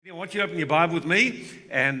want you to open your Bible with me,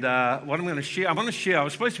 and what I'm going to share, I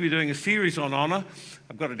was supposed to be doing a series on honour.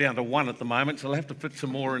 I've got it down to one at the moment, so I'll have to fit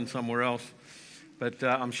some more in somewhere else. But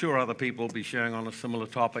I'm sure other people will be sharing on a similar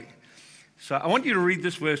topic. So I want you to read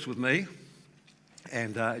this verse with me,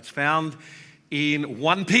 and it's found in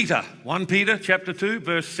 1 Peter chapter 2,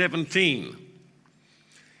 verse 17.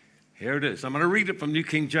 Here it is. I'm going to read it from New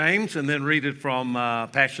King James and then read it from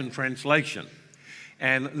Passion Translation.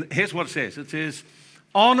 And here's what it says. It says,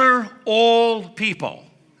 honor all people.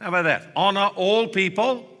 How about that? Honor all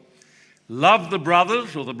people. Love the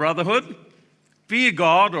brothers or the brotherhood. Fear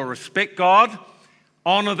God or respect God.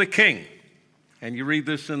 Honor the king. And you read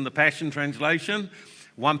this in the Passion Translation,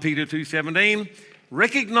 1 Peter 2:17.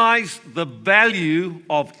 Recognize the value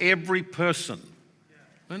of every person.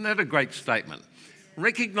 Isn't that a great statement?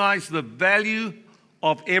 Recognize the value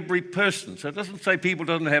of every person. So it doesn't say people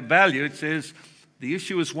don't have value. It says the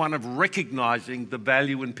issue is one of recognizing the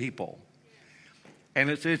value in people.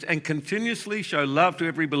 And it says, and continuously show love to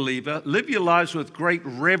every believer. Live your lives with great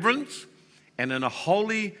reverence and in a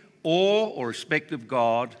holy awe or respect of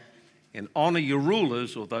God, and honor your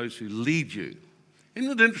rulers or those who lead you.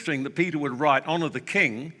 Isn't it interesting that Peter would write, honor the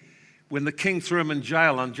king, when the king threw him in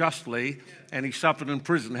jail unjustly and he suffered in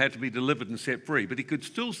prison, had to be delivered and set free. But he could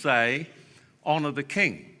still say, honor the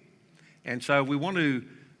king. And so we want to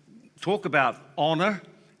talk about honor,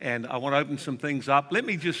 and I want to open some things up. Let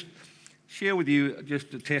me just share with you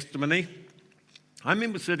just a testimony. I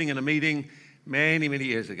remember sitting in a meeting many, many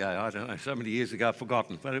years ago. I don't know, so many years ago I've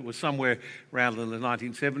forgotten, but it was somewhere around in the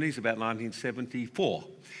 1970s, about 1974.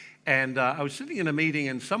 And I was sitting in a meeting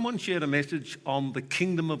and someone shared a message on the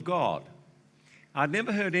kingdom of God. I'd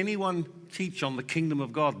never heard anyone teach on the kingdom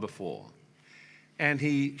of God before. And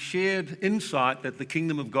he shared insight that the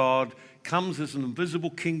kingdom of God comes as an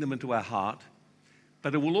invisible kingdom into our heart,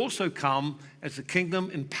 but it will also come as a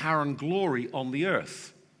kingdom in power and glory on the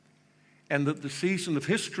earth. And that the season of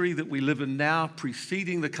history that we live in now,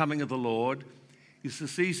 preceding the coming of the Lord, is the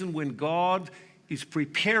season when God is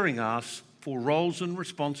preparing us for roles and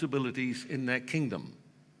responsibilities in that kingdom.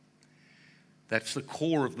 That's the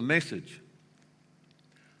core of the message.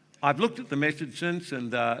 I've looked at the message since,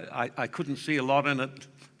 and I couldn't see a lot in it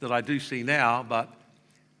that I do see now, but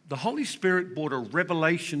the Holy Spirit brought a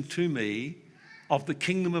revelation to me of the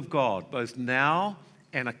kingdom of God, both now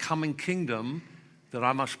and a coming kingdom that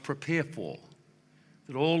I must prepare for.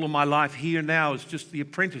 That all of my life here now is just the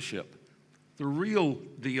apprenticeship. The real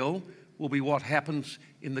deal will be what happens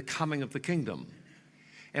in the coming of the kingdom.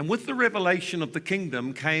 And with the revelation of the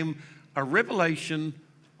kingdom came a revelation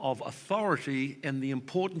of authority and the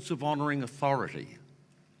importance of honoring authority.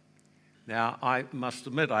 Now, I must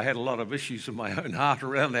admit, I had a lot of issues in my own heart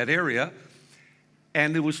around that area,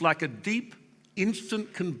 and there was like a deep,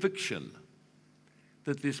 instant conviction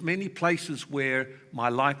that there's many places where my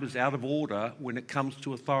life is out of order when it comes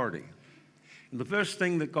to authority. And the first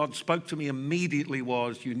thing that God spoke to me immediately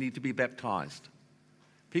was, you need to be baptized.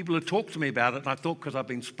 People had talked to me about it, and I thought because I've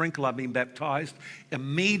been sprinkled, I've been baptized.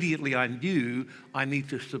 Immediately I knew I need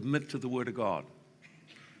to submit to the Word of God.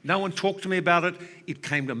 No one talked to me about it. It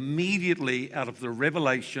came immediately out of the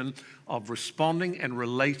revelation of responding and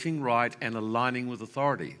relating right and aligning with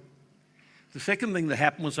authority. The second thing that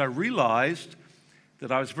happened was I realized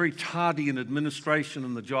that I was very tardy in administration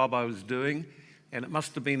in the job I was doing, and it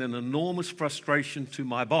must have been an enormous frustration to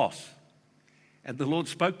my boss. And the Lord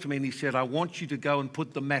spoke to me and he said, I want you to go and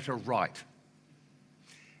put the matter right.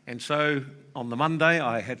 And so on the Monday,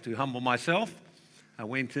 I had to humble myself. I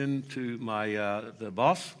went in to the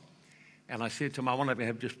boss, and I said to him, I want to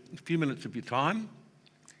have just a few minutes of your time.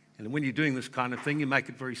 And when you're doing this kind of thing, you make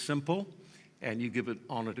it very simple, and you give it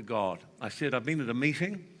honor to God. I said, I've been at a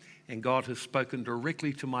meeting, and God has spoken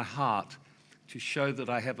directly to my heart to show that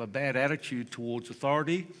I have a bad attitude towards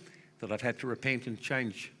authority, that I've had to repent and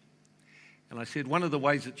change. And I said, one of the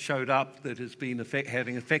ways it showed up that has been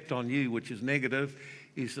having effect on you, which is negative,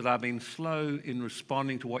 is that I've been slow in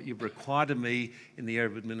responding to what you've required of me in the area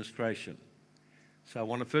of administration. So I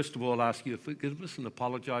want to first of all ask you forgiveness and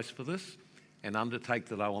apologize for this, and undertake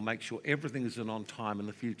that I will make sure everything is in on time in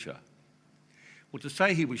the future. Well, to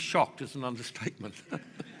say he was shocked is an understatement.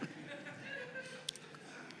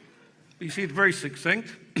 You see, it's very succinct,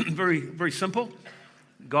 very, very simple.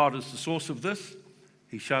 God is the source of this.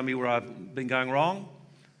 He showed me where I've been going wrong.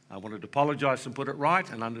 I wanted to apologize and put it right,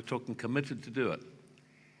 and undertook and committed to do it.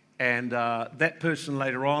 And that person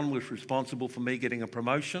later on was responsible for me getting a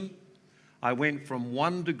promotion. I went from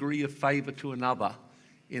one degree of favor to another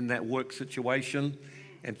in that work situation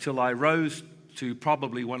until I rose to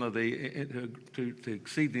probably one of the to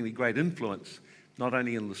exceedingly great influence not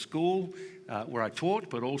only in the school where I taught,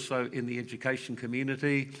 but also in the education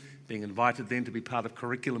community, being invited then to be part of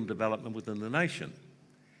curriculum development within the nation.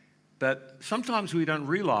 But sometimes we don't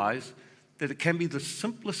realize that it can be the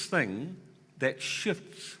simplest thing that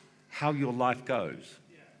shifts how your life goes.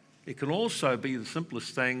 It can also be the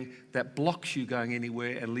simplest thing that blocks you going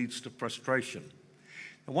anywhere and leads to frustration.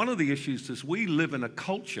 And one of the issues is we live in a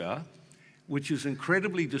culture which is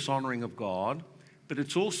incredibly dishonoring of God, but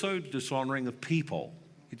it's also dishonoring of people.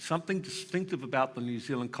 It's something distinctive about the New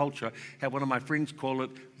Zealand culture. How one of my friends call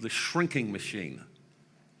it the shrinking machine.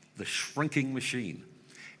 The shrinking machine.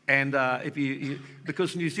 And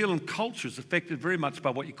because New Zealand culture is affected very much by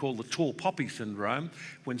what you call the tall poppy syndrome.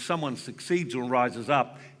 When someone succeeds or rises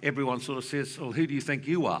up, everyone sort of says, well, who do you think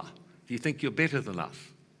you are? Do you think you're better than us?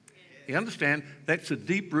 You understand? That's a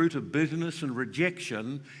deep root of bitterness and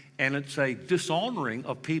rejection, and it's a dishonoring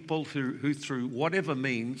of people who through whatever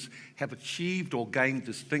means have achieved or gained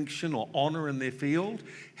distinction or honor in their field,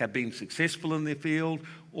 have been successful in their field,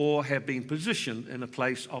 or have been positioned in a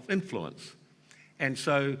place of influence. And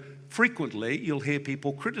so frequently you'll hear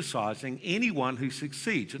people criticizing anyone who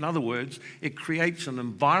succeeds. In other words, it creates an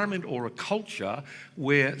environment or a culture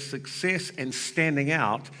where success and standing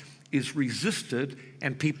out is resisted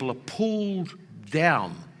and people are pulled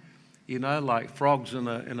down, you know, like frogs in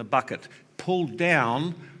a bucket, pulled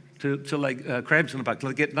down till they, crabs in a bucket, till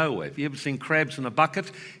they get nowhere. Have you ever seen crabs in a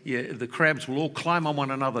bucket? Yeah, the crabs will all climb on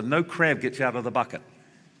one another. No crab gets out of the bucket.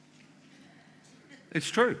 It's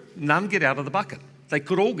true. None get out of the bucket. They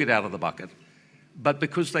could all get out of the bucket, but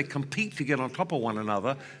because they compete to get on top of one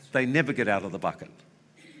another, they never get out of the bucket.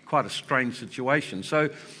 Quite a strange situation. So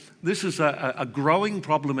this is a growing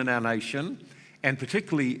problem in our nation, and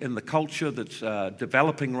particularly in the culture that's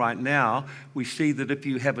developing right now. We see that if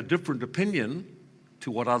you have a different opinion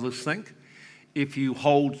to what others think, if you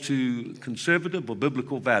hold to conservative or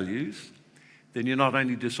biblical values, then you're not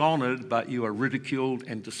only dishonored, but you are ridiculed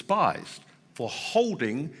and despised for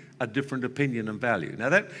holding a different opinion and value. Now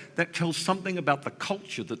that tells something about the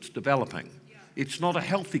culture that's developing. It's not a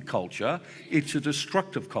healthy culture, it's a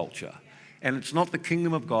destructive culture. And it's not the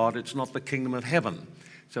kingdom of God, it's not the kingdom of heaven.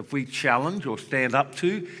 So if we challenge or stand up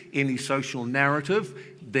to any social narrative,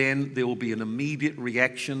 then there will be an immediate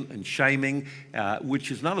reaction and shaming,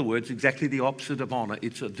 which is, in other words, exactly the opposite of honor.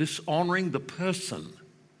 It's a dishonoring the person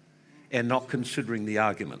and not considering the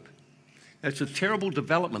argument. It's a terrible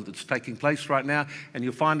development that's taking place right now, and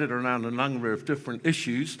you'll find it around a number of different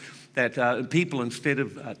issues that people, instead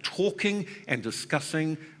of talking and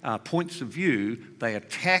discussing points of view, they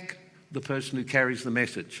attack the person who carries the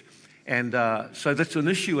message. And so that's an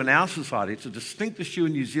issue in our society. It's a distinct issue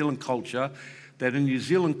in New Zealand culture, that in New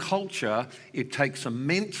Zealand culture, it takes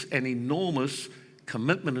immense and enormous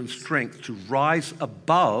commitment and strength to rise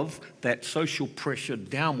above that social pressure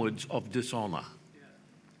downwards of dishonor.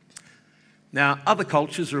 Now, other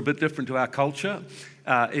cultures are a bit different to our culture.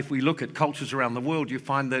 If we look at cultures around the world, you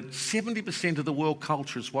find that 70% of the world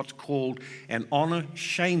culture is what's called an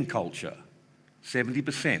honor-shame culture.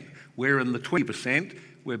 70%. We're in the 20%.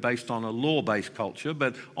 We're based on a law-based culture,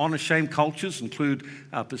 but honor-shame cultures include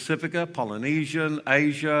Pacifica, Polynesian,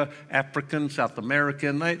 Asia, African, South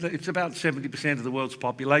American. It's about 70% of the world's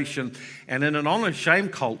population. And in an honor-shame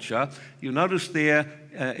culture, you notice there,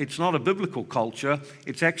 it's not a biblical culture.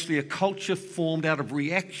 It's actually a culture formed out of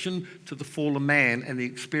reaction to the fall of man and the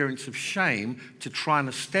experience of shame to try and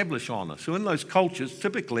establish honor. So in those cultures,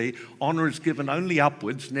 typically, honor is given only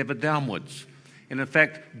upwards, never downwards. And in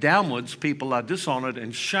fact, downwards, people are dishonored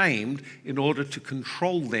and shamed in order to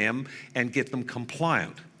control them and get them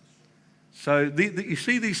compliant. So you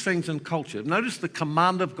see these things in culture. Notice the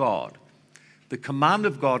command of God. The command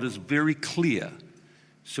of God is very clear.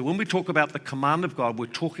 So when we talk about the command of God, we're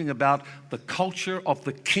talking about the culture of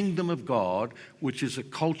the kingdom of God, which is a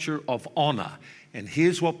culture of honor. And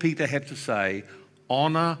here's what Peter had to say: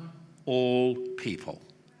 honor all people.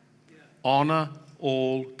 Honor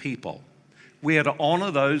all people. We are to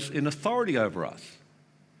honor those in authority over us.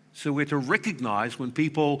 So we're to recognize when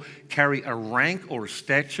people carry a rank or a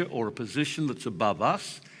stature or a position that's above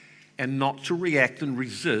us, and not to react and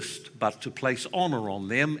resist, but to place honor on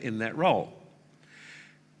them in that role.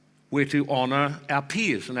 We're to honor our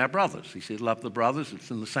peers and our brothers. He said, love the brothers.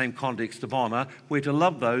 It's in the same context of honor. We're to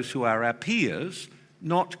love those who are our peers,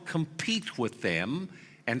 not compete with them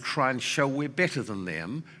and try and show we're better than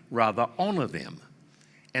them, rather honor them.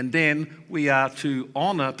 And then we are to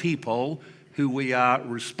honor people who we are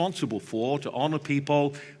responsible for, to honor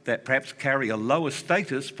people that perhaps carry a lower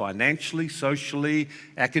status financially, socially,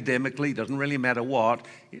 academically, doesn't really matter what.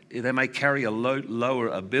 They may carry a lower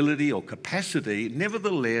ability or capacity.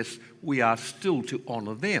 Nevertheless, we are still to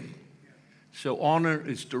honor them. So honor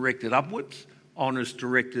is directed upwards, honor is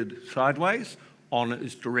directed sideways, honor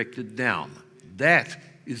is directed down. That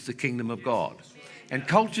is the kingdom of God. And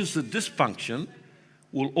cultures of dysfunction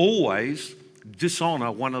will always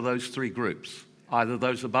dishonor one of those three groups, either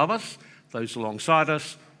those above us, those alongside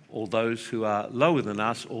us, or those who are lower than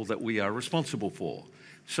us or that we are responsible for.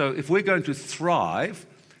 So if we're going to thrive,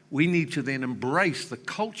 we need to then embrace the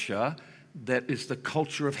culture that is the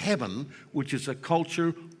culture of heaven, which is a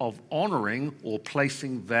culture of honoring or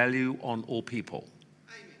placing value on all people.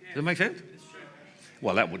 Does that make sense?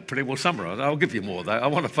 Well, that would pretty well summarize. I'll give you more, though. I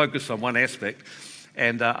want to focus on one aspect.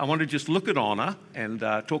 And I want to just look at honor and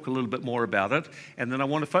talk a little bit more about it. And then I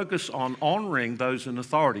want to focus on honoring those in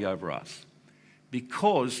authority over us.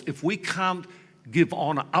 Because if we can't give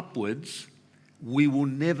honor upwards, we will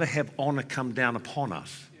never have honor come down upon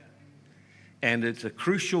us. And it's a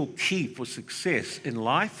crucial key for success in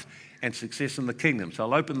life and success in the kingdom. So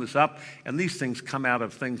I'll open this up, and these things come out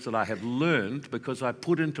of things that I have learned because I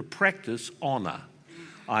put into practice honor.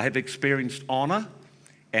 I have experienced honor,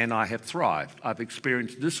 and I have thrived. I've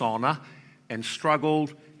experienced dishonor and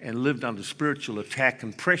struggled and lived under spiritual attack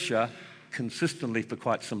and pressure consistently for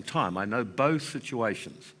quite some time. I know both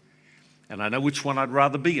situations, and I know which one I'd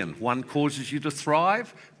rather be in. One causes you to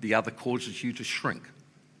thrive, the other causes you to shrink.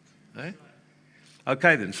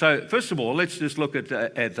 Okay then, so first of all, let's just look at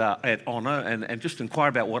honor and just inquire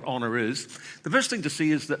about what honor is. The first thing to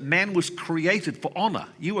see is that man was created for honor.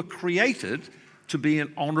 You were created to be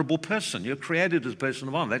an honourable person. You're created as a person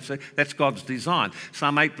of honour. That's God's design.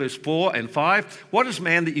 Psalm 8, verse 4 and 5. What is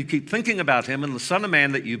man that you keep thinking about him, and the son of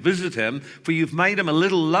man that you visit him? For you've made him a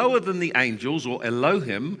little lower than the angels, or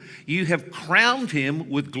Elohim. You have crowned him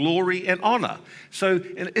with glory and honour. So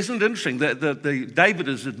isn't it interesting that David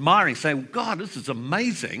is admiring, saying, God, this is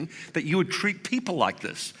amazing that you would treat people like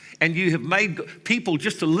this. And you have made people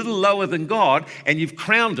just a little lower than God, and you've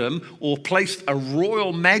crowned him or placed a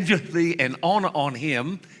royal majesty and honor on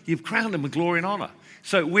him. You've crowned him with glory and honor.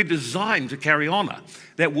 So we're designed to carry honor.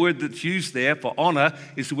 That word that's used there for honor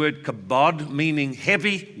is the word kabod, meaning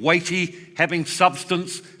heavy, weighty, having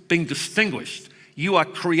substance, being distinguished. You are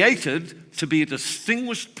created to be a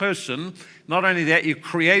distinguished person. Not only that, you're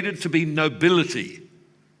created to be nobility.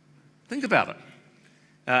 Think about it.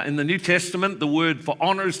 In the New Testament, the word for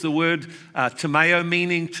honor is the word timeo,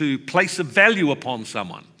 meaning to place a value upon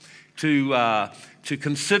someone, to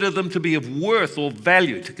consider them to be of worth or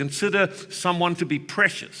value, to consider someone to be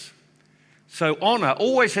precious. So honor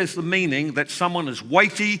always has the meaning that someone is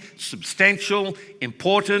weighty, substantial,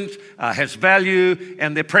 important, has value,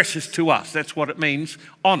 and they're precious to us. That's what it means,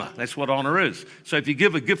 honor. That's what honor is. So if you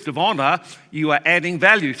give a gift of honor, you are adding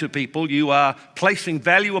value to people. You are placing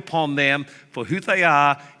value upon them for who they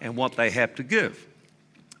are and what they have to give.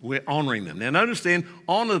 We're honoring them. Now notice then,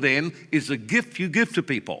 honor then is a gift you give to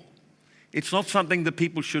people. It's not something that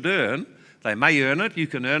people should earn. They may earn it. You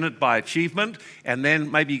can earn it by achievement, and then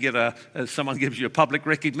maybe you get someone gives you a public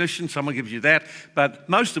recognition, someone gives you that. But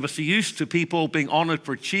most of us are used to people being honored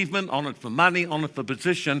for achievement, honored for money, honored for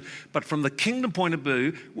position. But from the kingdom point of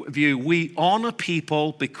view, we honor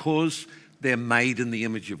people because they're made in the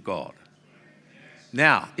image of God.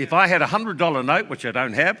 Now, if I had a $100 note, which I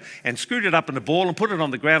don't have, and screwed it up in a ball and put it on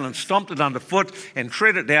the ground and stomped it underfoot and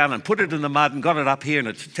shred it down and put it in the mud and got it up here and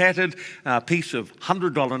it's a tattered piece of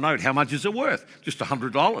 $100 note, how much is it worth? Just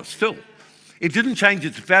 $100 still. It didn't change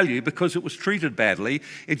its value because it was treated badly.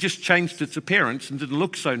 It just changed its appearance and didn't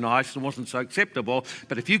look so nice and wasn't so acceptable.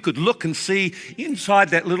 But if you could look and see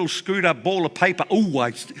inside that little screwed up ball of paper,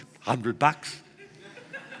 $100.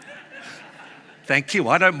 Thank you.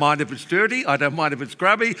 I don't mind if it's dirty. I don't mind if it's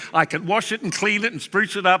grubby. I can wash it and clean it and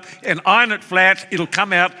spruce it up and iron it flat. It'll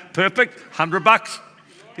come out perfect. $100.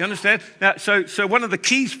 You understand? Now, so one of the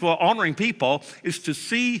keys for honoring people is to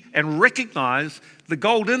see and recognize the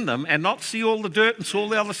gold in them and not see all the dirt and see all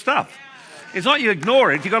the other stuff. It's not you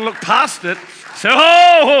ignore it. You've got to look past it.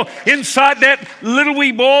 So, inside that little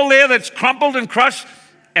wee ball there that's crumpled and crushed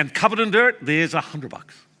and covered in dirt, there's $100.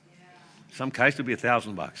 Some case it'll be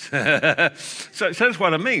 $1,000. So that's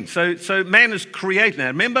what I mean. So man is created. Now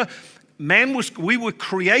remember, we were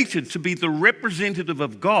created to be the representative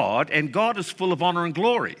of God, and God is full of honor and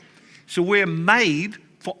glory. So we're made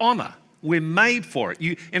for honor. We're made for it.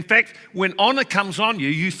 In fact, when honor comes on you,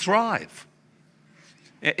 you thrive.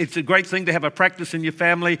 It's a great thing to have a practice in your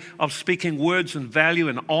family of speaking words and value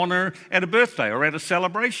and honor at a birthday or at a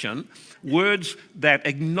celebration. Words that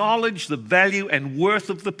acknowledge the value and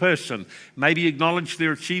worth of the person. Maybe acknowledge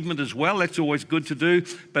their achievement as well. That's always good to do.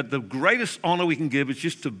 But the greatest honor we can give is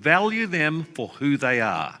just to value them for who they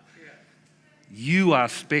are. You are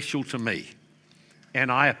special to me.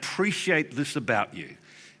 And I appreciate this about you.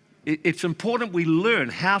 It's important we learn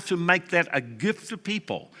how to make that a gift to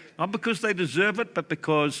people. Not because they deserve it, but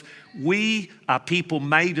because we are people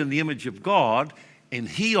made in the image of God, and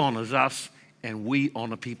He honors us, and we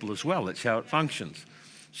honor people as well. That's how it functions.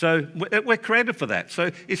 So we're created for that.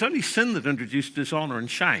 So it's only sin that introduced dishonor and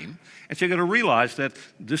shame. And so you've got to realize that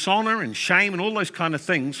dishonor and shame and all those kind of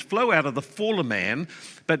things flow out of the fall of man,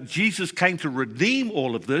 but Jesus came to redeem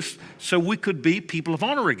all of this so we could be people of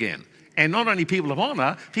honor again. And not only people of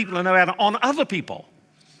honor, people who know how to honor other people.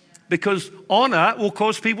 Because honor will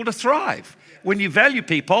cause people to thrive. When you value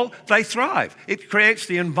people, they thrive. It creates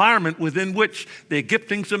the environment within which their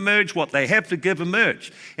giftings emerge, what they have to give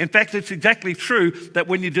emerge. In fact, it's exactly true that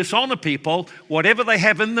when you dishonor people, whatever they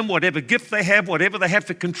have in them, whatever gift they have, whatever they have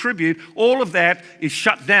to contribute, all of that is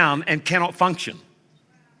shut down and cannot function.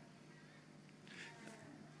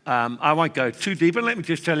 I won't go too deep, but let me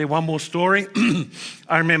just tell you one more story.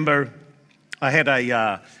 I remember I had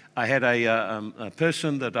a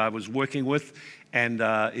person that I was working with,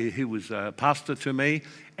 and he was a pastor to me.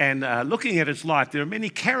 And looking at his life, there are many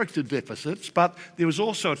character deficits, but there was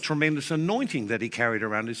also a tremendous anointing that he carried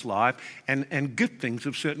around his life and giftings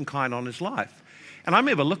of certain kind on his life. And I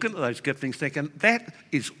remember looking at those giftings thinking, that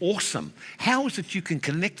is awesome. How is it you can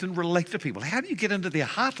connect and relate to people? How do you get into their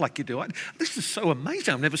heart like you do? This is so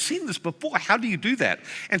amazing. I've never seen this before. How do you do that?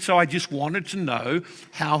 And so I just wanted to know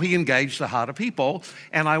how he engaged the heart of people.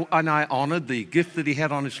 And I honored the gift that he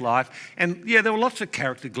had on his life. And yeah, there were lots of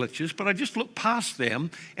character glitches, but I just looked past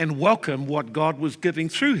them and welcomed what God was giving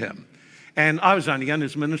through him. And I was only in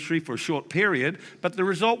his ministry for a short period, but the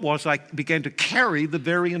result was I began to carry the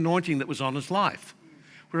very anointing that was on his life.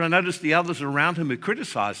 Where I noticed the others around him who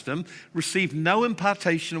criticized him received no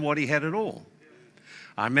impartation of what he had at all.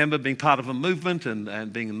 I remember being part of a movement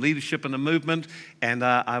and being in leadership in a movement, and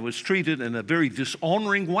I was treated in a very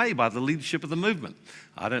dishonoring way by the leadership of the movement.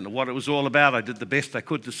 I don't know what it was all about. I did the best I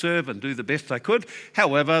could to serve and do the best I could.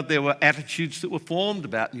 However, there were attitudes that were formed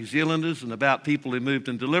about New Zealanders and about people who moved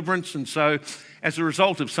in deliverance. And so as a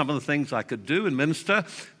result of some of the things I could do and minister,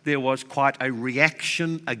 there was quite a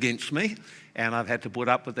reaction against me. And I've had to put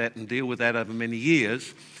up with that and deal with that over many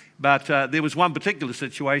years. But there was one particular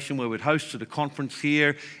situation where we'd hosted a conference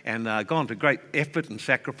here and gone to great effort and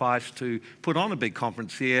sacrifice to put on a big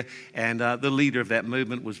conference here. And the leader of that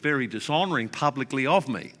movement was very dishonoring publicly of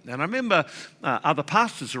me. And I remember other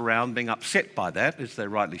pastors around being upset by that, as they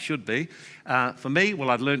rightly should be. For me,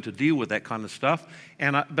 well, I'd learned to deal with that kind of stuff.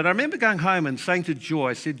 But I remember going home and saying to Joy,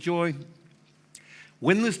 I said, Joy,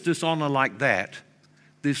 when there's dishonor like that,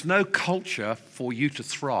 there's no culture for you to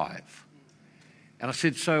thrive. And I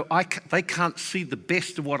said, so they can't see the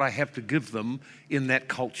best of what I have to give them in that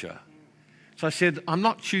culture. So I said, I'm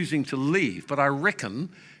not choosing to leave, but I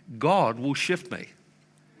reckon God will shift me.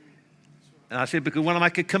 And I said, because when I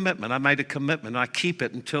make a commitment, I made a commitment, I keep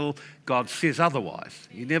it until God says otherwise.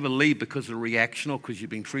 You never leave because of a reaction or because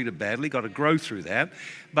you've been treated badly. You've got to grow through that.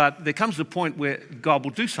 But there comes a point where God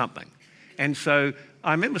will do something. And so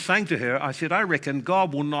I remember saying to her, I said, I reckon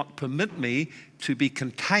God will not permit me to be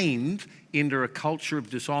contained into a culture of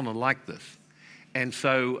dishonor like this. And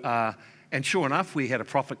so, and sure enough, we had a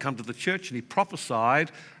prophet come to the church and he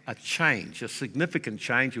prophesied a change, a significant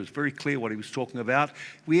change. It was very clear what he was talking about.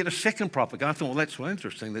 We had a second prophet come. I thought, well, that's so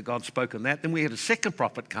interesting that God spoke on that. Then we had a second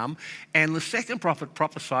prophet come, and the second prophet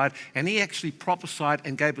prophesied, and he actually prophesied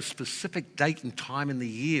and gave a specific date and time in the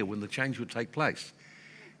year when the change would take place.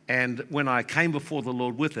 And when I came before the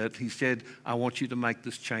Lord with it, he said, I want you to make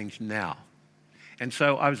this change now. And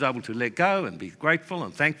so I was able to let go and be grateful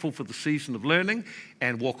and thankful for the season of learning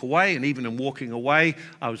and walk away. And even in walking away,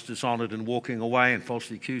 I was dishonored in walking away and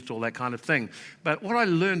falsely accused, all that kind of thing. But what I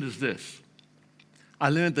learned is this. I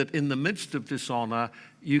learned that in the midst of dishonor,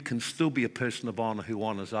 you can still be a person of honor who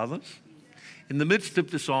honors others. In the midst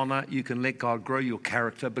of dishonor, you can let God grow your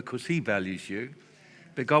character because he values you.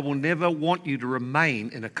 But God will never want you to remain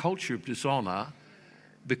in a culture of dishonor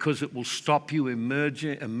because it will stop you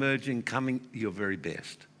emerging, coming your very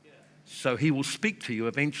best. So he will speak to you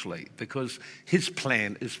eventually because his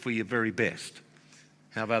plan is for your very best.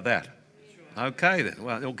 How about that? Okay then.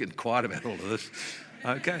 Well, they're all getting quiet about all of this.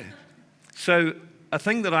 Okay. So a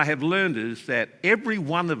thing that I have learned is that every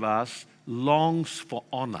one of us longs for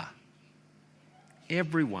honor.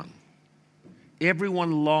 Everyone.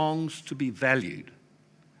 Everyone longs to be valued.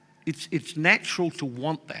 It's natural to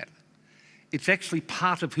want that. It's actually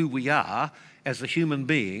part of who we are as a human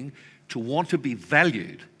being to want to be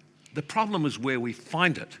valued. The problem is where we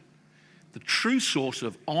find it. The true source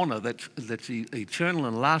of honor that's eternal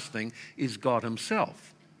and lasting is God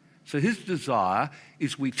himself. So his desire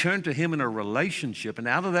is we turn to him in a relationship, and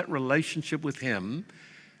out of that relationship with him,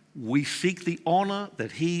 we seek the honor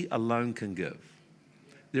that he alone can give.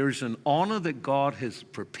 There is an honor that God has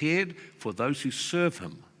prepared for those who serve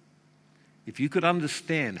him. If you could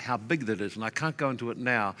understand how big that is, and I can't go into it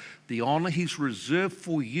now, the honor he's reserved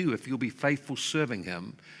for you if you'll be faithful serving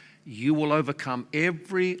him, you will overcome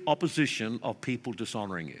every opposition of people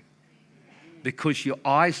dishonoring you. Because your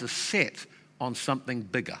eyes are set on something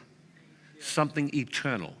bigger, something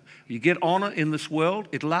eternal. You get honor in this world,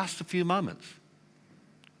 it lasts a few moments.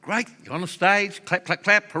 Great, you're on a stage, clap, clap,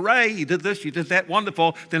 clap, hooray, you did this, you did that,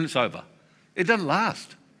 wonderful, then it's over. It doesn't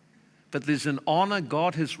last. But there's an honor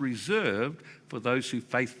God has reserved for those who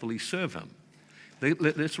faithfully serve him.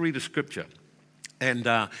 Let's read a scripture. And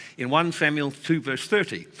in 1 Samuel 2 verse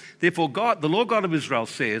 30, therefore God, the Lord God of Israel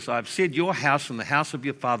says, I've said your house and the house of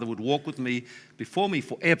your father would walk with me before me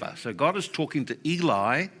forever. So God is talking to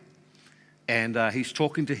Eli, and he's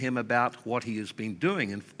talking to him about what he has been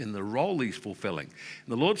doing in the role he's fulfilling.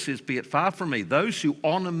 And the Lord says, be it far from me, those who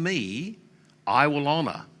honor me, I will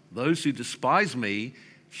honor. Those who despise me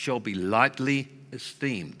shall be lightly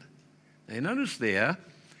esteemed. Now notice there,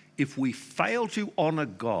 if we fail to honor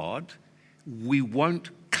God, we won't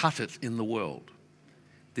cut it in the world.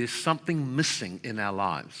 There's something missing in our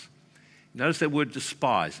lives. Notice that word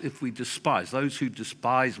despise. If we despise, those who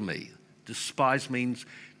despise me, despise means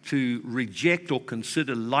to reject or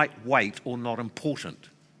consider lightweight or not important.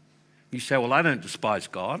 You say, well, I don't despise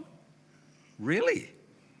God. Really?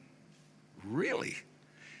 Really?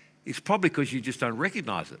 It's probably because you just don't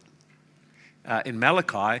recognize it. In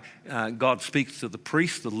Malachi, God speaks to the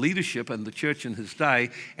priests, the leadership, and the church in his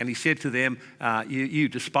day, and he said to them, you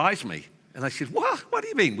despise me. And they said, what do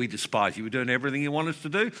you mean we despise you? We're doing everything you want us to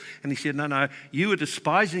do? And he said, no, you are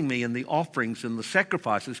despising me in the offerings and the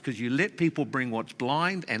sacrifices because you let people bring what's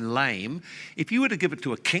blind and lame. If you were to give it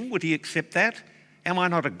to a king, would he accept that? Am I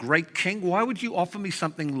not a great king? Why would you offer me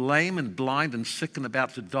something lame and blind and sick and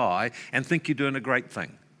about to die and think you're doing a great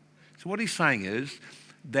thing? So what he's saying is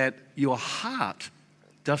that your heart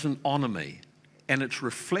doesn't honor me, and it's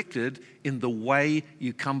reflected in the way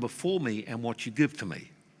you come before me and what you give to me.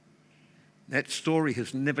 That story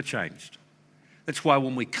has never changed. That's why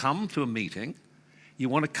when we come to a meeting, you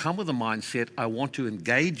want to come with a mindset, I want to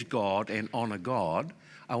engage God and honor God.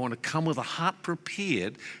 I want to come with a heart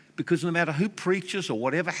prepared, because no matter who preaches or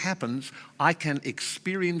whatever happens, I can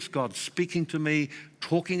experience God speaking to me,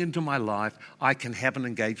 talking into my life. I can have an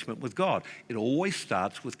engagement with God. It always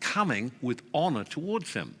starts with coming with honor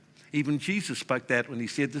towards him. Even Jesus spoke that when he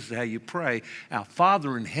said, this is how you pray. Our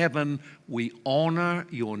Father in heaven, we honor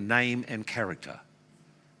your name and character.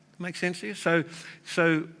 Make sense here?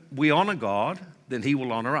 So we honor God, then he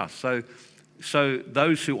will honor us. So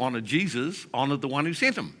those who honor Jesus honor the one who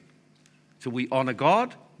sent him. So we honor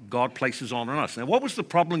God, God places honor on us. Now, what was the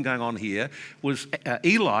problem going on here was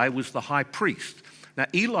Eli was the high priest. Now,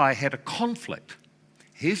 Eli had a conflict.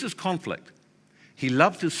 Here's his conflict. He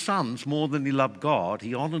loved his sons more than he loved God.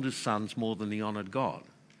 He honored his sons more than he honored God.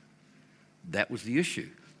 That was the issue.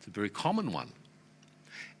 It's a very common one.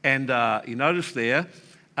 And you notice there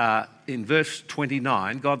in verse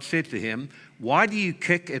 29, God said to him, why do you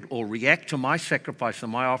kick at or react to my sacrifice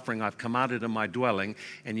and my offering I've commanded in my dwelling,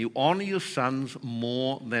 and you honor your sons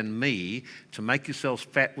more than me to make yourselves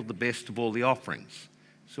fat with the best of all the offerings?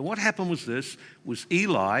 So what happened was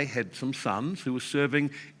Eli had some sons who were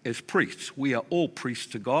serving as priests. We are all priests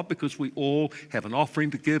to God because we all have an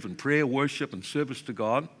offering to give and prayer, worship, and service to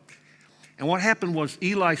God. And what happened was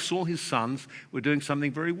Eli saw his sons were doing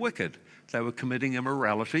something very wicked. They were committing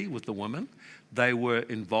immorality with the women. They were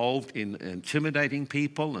involved in intimidating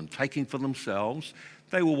people and taking for themselves.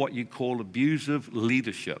 They were what you call abusive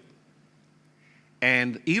leadership.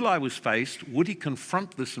 And Eli was faced, would he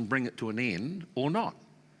confront this and bring it to an end or not?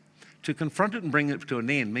 To confront it and bring it to an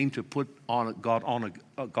end means to put honor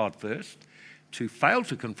God first. To fail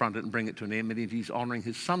to confront it and bring it to an end means he's honoring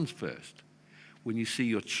his sons first. When you see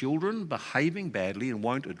your children behaving badly and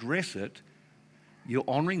won't address it, you're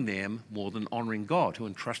honoring them more than honoring God, who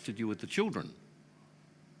entrusted you with the children.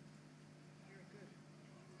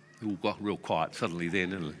 It all got real quiet suddenly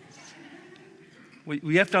then, didn't it?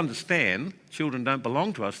 We have to understand, children don't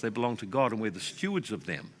belong to us, they belong to God, and we're the stewards of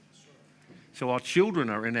them. So our children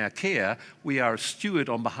are in our care, we are a steward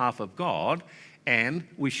on behalf of God, and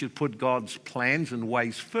we should put God's plans and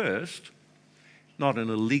ways first, not in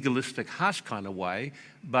a legalistic, harsh kind of way,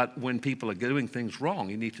 but when people are doing things wrong,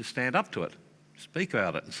 you need to stand up to it, speak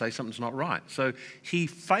about it, and say something's not right. So he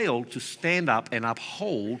failed to stand up and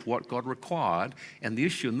uphold what God required, and the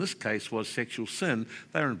issue in this case was sexual sin.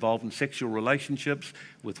 They were involved in sexual relationships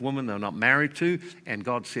with women they were not married to, and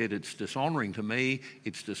God said, it's dishonoring to me,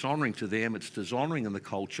 it's dishonoring to them, it's dishonoring in the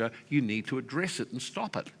culture, you need to address it and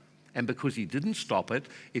stop it. And because he didn't stop it,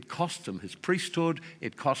 it cost him his priesthood,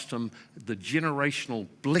 it cost him the generational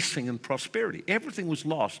blessing and prosperity. Everything was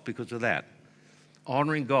lost because of that.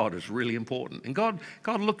 Honoring God is really important. And God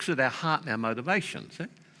looks at our heart and our motivations.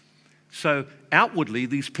 So outwardly,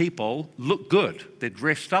 these people look good. They're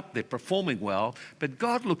dressed up, they're performing well, but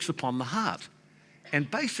God looks upon the heart. And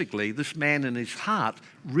basically, this man in his heart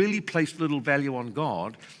really placed little value on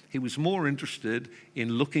God. He was more interested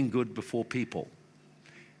in looking good before people.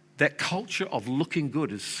 That culture of looking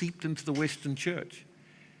good has seeped into the Western church.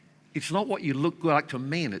 It's not what you look like to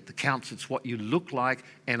men that counts, it's what you look like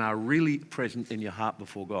and are really present in your heart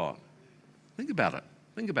before God. Think about it.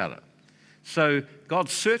 Think about it. So God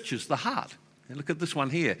searches the heart. And look at this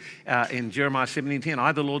one here in Jeremiah 17:10.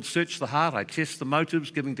 I, the Lord, search the heart. I test the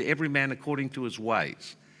motives, giving to every man according to his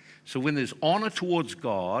ways. So when there's honor towards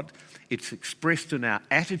God, it's expressed in our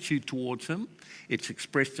attitude towards him. It's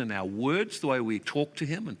expressed in our words, the way we talk to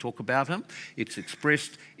him and talk about him. It's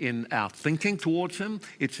expressed in our thinking towards him.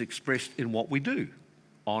 It's expressed in what we do,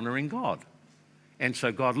 honoring God. And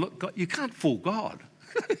so God, you can't fool God.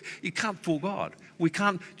 You can't fool God. We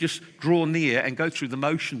can't just draw near and go through the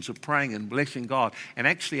motions of praying and blessing God, and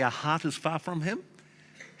actually our heart is far from him.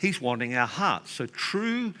 He's wanting our heart. So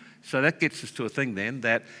that gets us to a thing then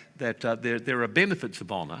that there are benefits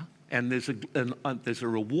of honor, and there's a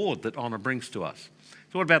reward that honor brings to us.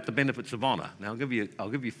 So what about the benefits of honor? Now I'll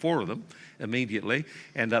give you 4 of them immediately,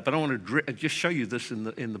 but I want to just show you this in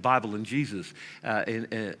the Bible and Jesus,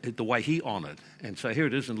 in the way he honored. And so here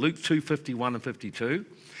it is in Luke 2:51 and 52.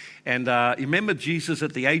 And you remember Jesus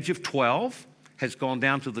at the age of 12 has gone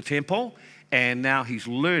down to the temple, and now he's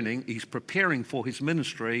learning, he's preparing for his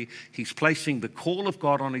ministry, he's placing the call of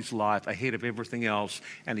God on his life ahead of everything else,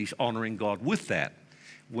 and he's honoring God with that.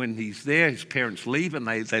 When he's there, his parents leave, and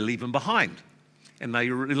they leave him behind. And they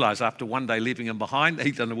realize after one day leaving him behind,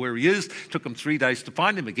 they don't know where he is. Took them 3 days to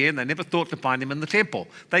find him again. They never thought to find him in the temple.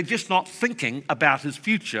 They're just not thinking about his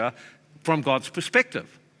future from God's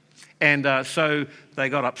perspective. And so they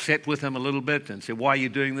got upset with him a little bit and said, why are you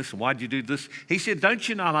doing this and why did you do this? He said, don't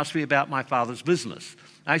you know I must be about my Father's business?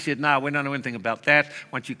 They said, no, we don't know anything about that.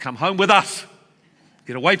 Why don't you come home with us?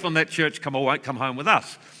 Get away from that church, come home with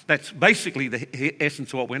us. That's basically the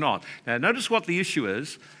essence of what went on. Now, notice what the issue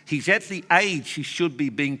is. He's at the age he should be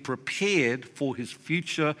being prepared for his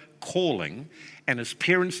future calling, and his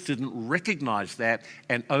parents didn't recognize that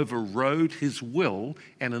and overrode his will,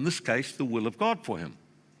 and in this case, the will of God for him.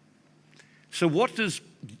 So what does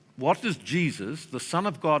Jesus, the Son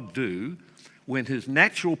of God, do when his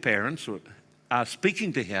natural parents are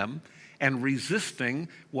speaking to him and resisting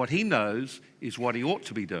what he knows is what he ought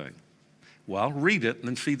to be doing? Well, read it and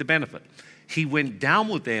then see the benefit. He went down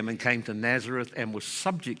with them and came to Nazareth and was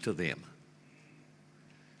subject to them.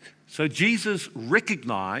 So Jesus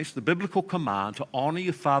recognized the biblical command to honor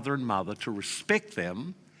your father and mother, to respect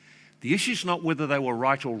them. The issue is not whether they were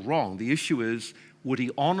right or wrong. The issue is, would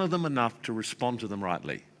he honor them enough to respond to them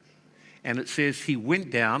rightly? And it says he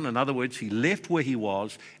went down, in other words, he left where he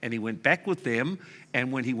was and he went back with them.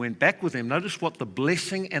 And when he went back with them, notice what the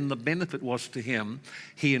blessing and the benefit was to him.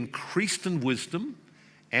 He increased in wisdom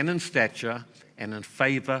and in stature and in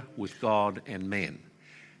favor with God and men.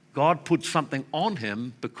 God put something on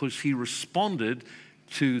him because he responded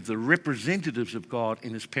to the representatives of God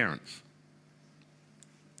in his parents.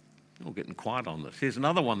 We're getting quiet on this. Here's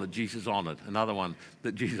another one that Jesus honored. Here's another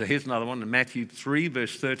one in Matthew 3,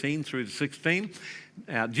 verse 13 through to 16.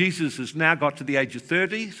 Now, Jesus has now got to the age of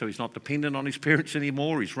 30, so he's not dependent on his parents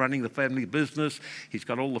anymore. He's running the family business. He's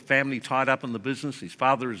got all the family tied up in the business. His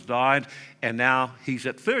father has died, and now he's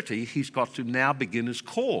at 30. He's got to now begin his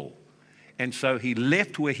call. And so he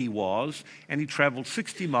left where he was, and he traveled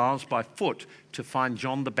 60 miles by foot to find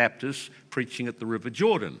John the Baptist preaching at the River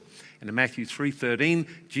Jordan. And in Matthew 3:13,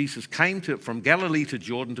 Jesus came from Galilee to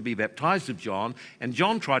Jordan to be baptized of John, and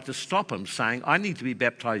John tried to stop him, saying, I need to be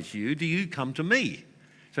baptized you. Do you come to me?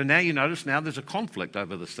 So now you notice, now there's a conflict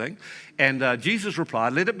over this thing. And Jesus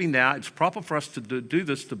replied, let it be now. It's proper for us to do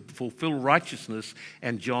this to fulfill righteousness.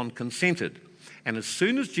 And John consented. And as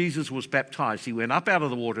soon as Jesus was baptized, he went up out of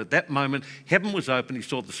the water. At that moment, heaven was open. He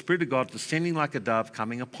saw the Spirit of God descending like a dove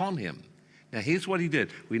coming upon him. Now, here's what he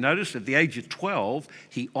did. We noticed at the age of 12,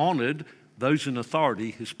 he honored those in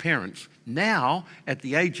authority, his parents. Now, at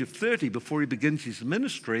the age of 30, before he begins his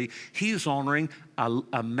ministry, he is honoring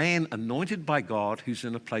a man anointed by God who's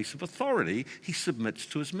in a place of authority. He submits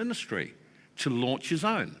to his ministry to launch his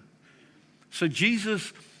own. So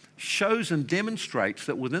Jesus shows and demonstrates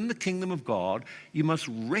that within the kingdom of God, you must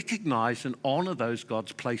recognize and honor those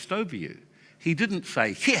God's placed over you. He didn't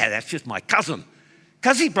say, yeah, that's just my cousin.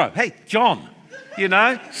 Cuzzy bro, hey, John,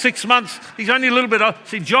 6 months, he's only a little bit old.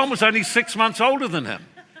 See, John was only 6 months older than him.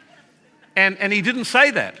 And he didn't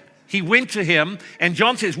say that. He went to him, and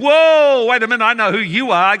John says, whoa, wait a minute, I know who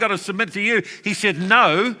you are. I got to submit to you. He said,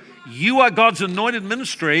 no, you are God's anointed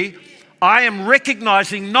ministry. I am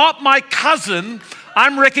recognizing not my cousin,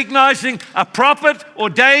 I'm recognizing a prophet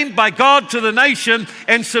ordained by God to the nation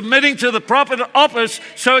and submitting to the prophet office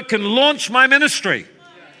so it can launch my ministry.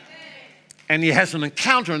 And he has an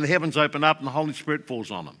encounter and the heavens open up and the Holy Spirit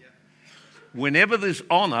falls on him. Whenever there's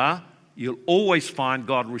honor, you'll always find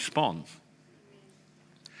God responds.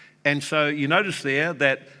 And so you notice there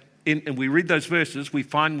that, and we read those verses, we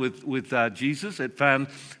find with Jesus, it found,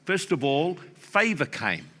 first of all, favor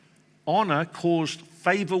came. Honor caused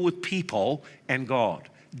favor with people and God.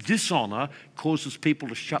 Dishonor causes people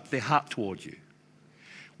to shut their heart towards you.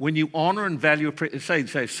 When you honor and value,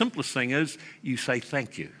 say simplest thing is you say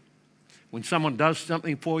thank you. When someone does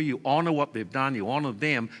something for you, honor what they've done, you honor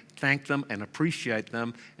them, thank them and appreciate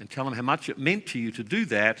them and tell them how much it meant to you to do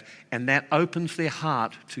that, and that opens their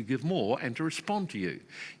heart to give more and to respond to you.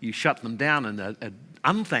 You shut them down and are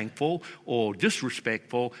unthankful or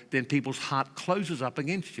disrespectful, then people's heart closes up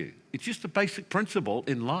against you. It's just a basic principle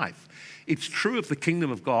in life. It's true of the kingdom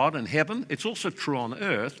of God in heaven. It's also true on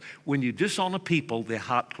earth. When you dishonor people, their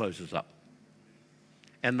heart closes up.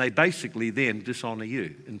 And they basically then dishonor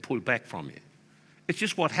you and pull back from you. It's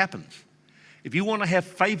just what happens. If you want to have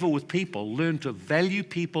favor with people, learn to value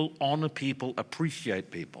people, honor people, appreciate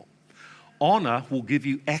people. Honor will give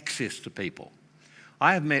you access to people.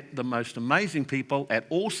 I have met the most amazing people at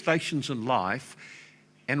all stations in life,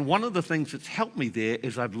 and one of the things that's helped me there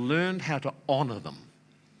is I've learned how to honor them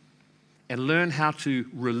and learn how to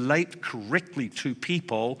relate correctly to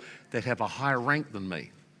people that have a higher rank than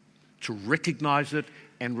me, to recognize it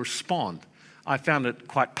and respond. I found it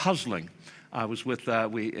quite puzzling. I was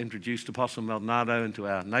we introduced Apostle Maldonado into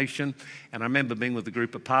our nation, and I remember being with a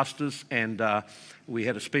group of pastors, and we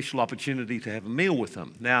had a special opportunity to have a meal with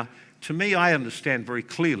him. Now, to me, I understand very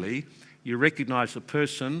clearly, you recognize a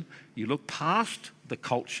person, you look past the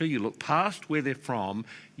culture, you look past where they're from,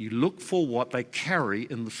 you look for what they carry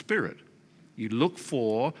in the spirit. You look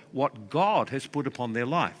for what God has put upon their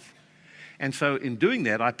life. And so in doing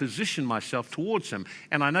that, I positioned myself towards him.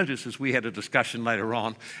 And I noticed as we had a discussion later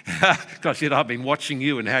on, I said, I've been watching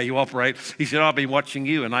you and how you operate. He said, I've been watching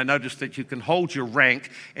you, and I noticed that you can hold your rank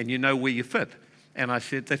and you know where you fit. And I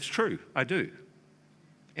said, that's true, I do.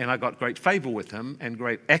 And I got great favor with him and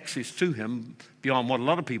great access to him beyond what a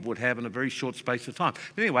lot of people would have in a very short space of time.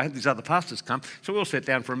 But anyway, I had these other pastors come. So we all sat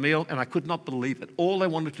down for a meal, and I could not believe it. All they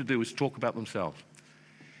wanted to do was talk about themselves.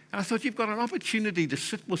 And I thought, you've got an opportunity to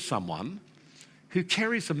sit with someone who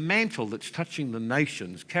carries a mantle that's touching the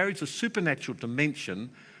nations, carries a supernatural dimension.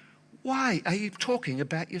 Why are you talking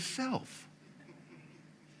about yourself?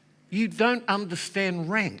 You don't understand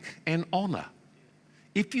rank and honor.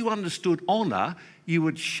 If you understood honor, you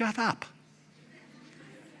would shut up.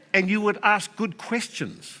 And you would ask good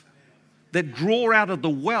questions that draw out of the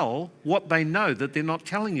well what they know that they're not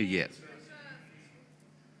telling you yet.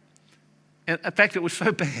 And in fact, it was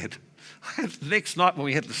so bad. The next night when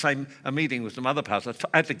we had a meeting with some other pastors,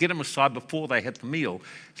 I had to get them aside before they had the meal,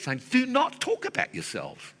 saying, do not talk about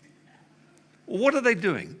yourselves. Well, what are they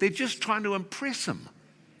doing? They're just trying to impress him.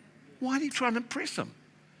 Why are you trying to impress him?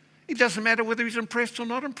 It doesn't matter whether he's impressed or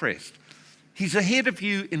not impressed. He's ahead of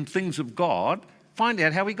you in things of God. Find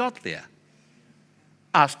out how he got there.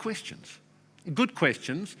 Ask questions. Good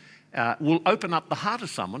questions will open up the heart of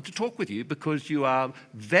someone to talk with you because you are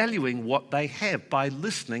valuing what they have by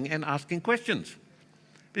listening and asking questions.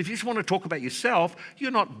 But if you just want to talk about yourself,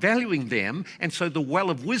 you're not valuing them, and so the well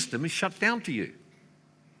of wisdom is shut down to you.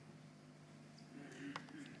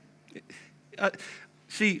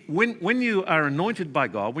 See, when you are anointed by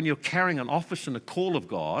God, when you're carrying an office and a call of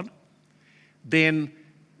God, then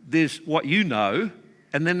there's what you know,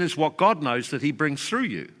 and then there's what God knows that he brings through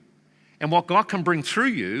you. And what God can bring through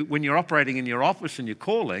you when you're operating in your office and your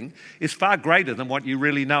calling is far greater than what you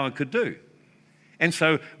really know and could do. And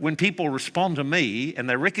so when people respond to me and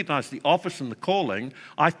they recognize the office and the calling,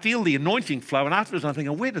 I feel the anointing flow. And afterwards I'm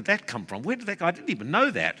thinking, where did that come from? Where did that go? I didn't even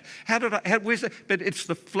know that. Where's that? But it's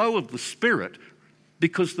the flow of the Spirit,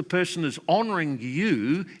 because the person is honoring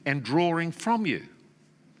you and drawing from you.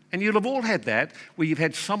 And you'll have all had that, where you've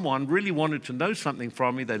had someone really wanted to know something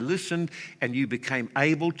from you, they listened, and you became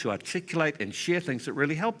able to articulate and share things that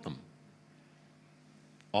really helped them.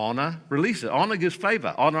 Honor releases. Honor gives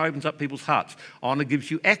favor. Honor opens up people's hearts. Honor gives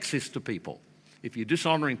you access to people. If you're a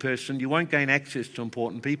dishonoring person, you won't gain access to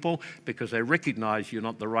important people because they recognize you're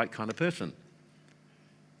not the right kind of person.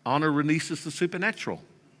 Honor releases the supernatural.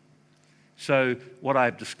 So what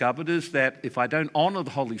I've discovered is that if I don't honor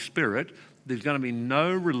the Holy Spirit, there's going to be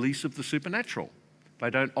no release of the supernatural. If I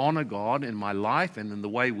don't honor God in my life and in the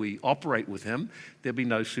way we operate with Him, there'll be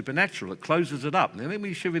no supernatural. It closes it up. Now let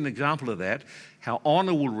me show you an example of that, how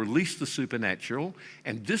honor will release the supernatural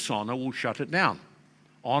and dishonor will shut it down.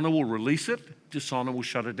 Honor will release it, dishonor will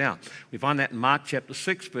shut it down. We find that in Mark chapter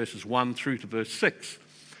 6, verses 1 through to verse 6.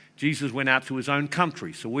 Jesus went out to His own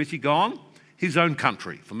country. So where's He gone? His own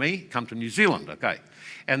country. For me, come to New Zealand, okay.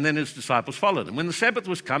 And then His disciples followed Him. When the Sabbath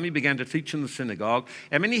was come, He began to teach in the synagogue,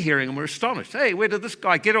 and many hearing Him were astonished. Hey, where did this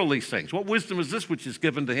guy get all these things? What wisdom is this which is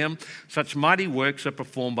given to Him? Such mighty works are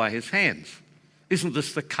performed by His hands. Isn't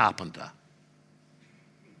this the carpenter?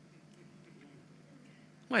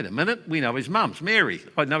 Wait a minute, we know his mums, Mary.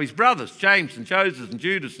 I know his brothers, James and Joseph and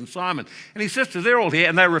Judas and Simon. And his sisters, they're all here,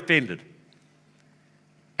 and they were offended.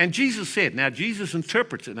 And Jesus said, now Jesus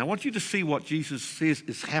interprets it. Now I want you to see what Jesus says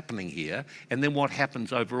is happening here and then what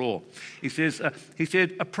happens overall. He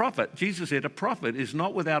said, a prophet, Jesus said, a prophet is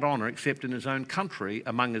not without honor except in his own country,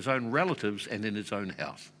 among his own relatives and in his own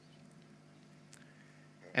house.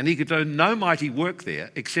 And he could do no mighty work there,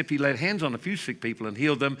 except he laid hands on a few sick people and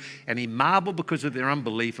healed them, and he marveled because of their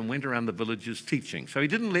unbelief and went around the villages teaching. So he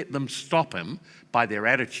didn't let them stop him by their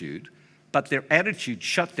attitude, but their attitude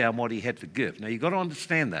shut down what he had to give. Now, you've got to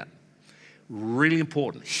understand that. Really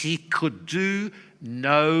important. He could do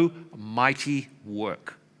no mighty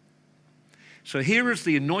work. So here is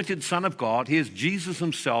the anointed Son of God. Here's Jesus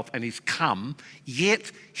himself, and he's come,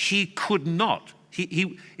 yet he could not.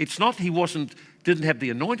 It's not he didn't have the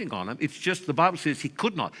anointing on him. It's just the Bible says he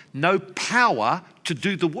could not. No power to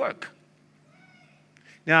do the work.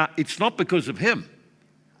 Now, it's not because of him.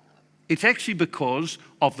 It's actually because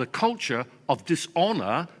of the culture of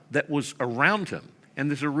dishonor that was around him. And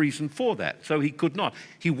there's a reason for that. So he could not.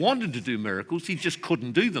 He wanted to do miracles. He just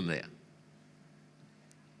couldn't do them there.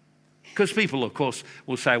 Because people, of course,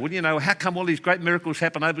 will say, well, you know, how come all these great miracles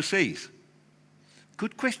happen overseas?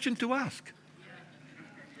 Good question to ask.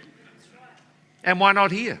 And why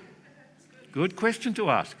not here? Good question to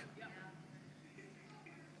ask.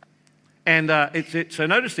 And so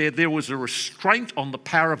notice there was a restraint on the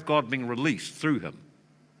power of God being released through him.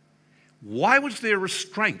 Why was there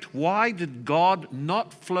restraint? Why did God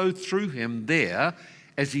not flow through him there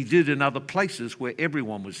as he did in other places where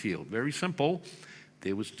everyone was healed? Very simple.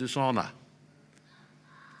 There was dishonor.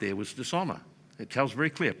 There was dishonor. It tells very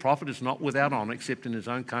clear, prophet is not without honor except in his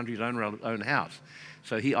own country, his own house.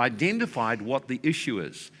 So he identified what the issue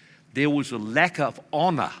is. There was a lack of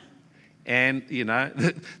honor. And, you know,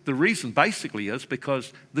 the reason basically is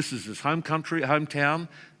because this is his home country, hometown,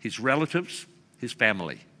 his relatives, his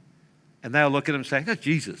family. And they'll look at him saying, that's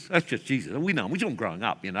Jesus. That's just Jesus. We know him. We saw him growing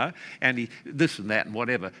up, you know, and he this and that and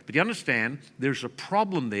whatever. But you understand, there's a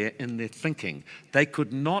problem there in their thinking. They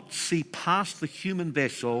could not see past the human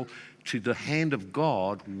vessel to the hand of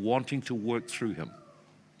God wanting to work through him.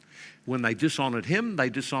 When they dishonored him, they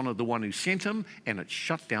dishonored the one who sent him, and it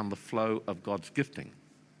shut down the flow of God's gifting.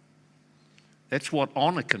 That's what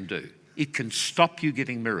honor can do. It can stop you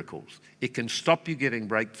getting miracles. It can stop you getting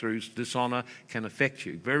breakthroughs. Dishonor can affect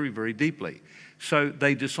you very, very deeply. So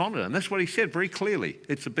they dishonored, and that's what he said very clearly.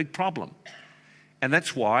 It's a big problem. And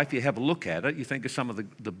that's why, if you have a look at it, you think of some of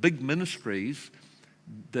the big ministries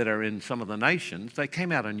that are in some of the nations. They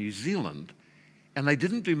came out of New Zealand, and they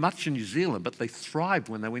didn't do much in New Zealand, but they thrived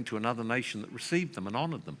when they went to another nation that received them and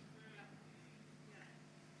honored them.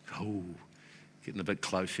 Oh, getting a bit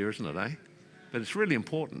close here, isn't it, eh? But it's really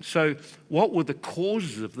important. So what were the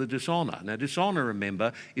causes of the dishonor? Now, dishonor,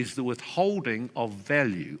 remember, is the withholding of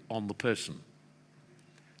value on the person.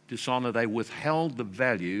 Dishonor, they withheld the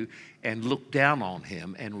value and looked down on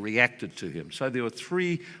him and reacted to him. So there were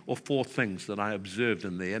 3 or 4 things that I observed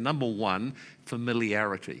in there. Number 1,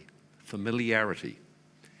 familiarity. Familiarity.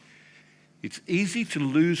 It's easy to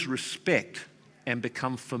lose respect and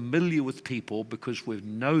become familiar with people because we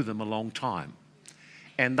know them a long time.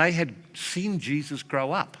 And they had seen Jesus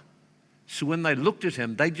grow up. So when they looked at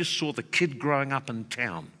him, they just saw the kid growing up in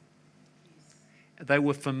town. They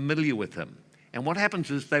were familiar with him. And what happens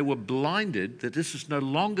is they were blinded that this is no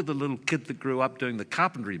longer the little kid that grew up doing the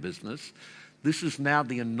carpentry business. This is now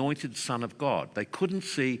the anointed Son of God. They couldn't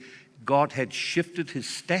see God had shifted his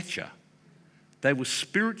stature. They were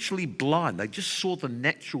spiritually blind. They just saw the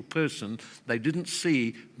natural person. They didn't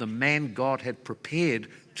see the man God had prepared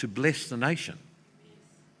to bless the nation.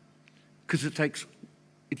 Because it takes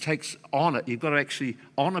honor. You've got to actually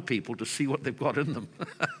honor people to see what they've got in them.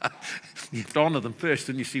 You have to honor them first,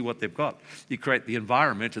 and you see what they've got. You create the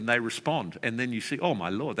environment, and they respond. And then you see, oh, my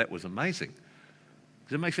Lord, that was amazing.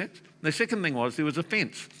 Does that make sense? The second thing was there was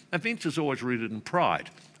offense. Offense is always rooted in pride.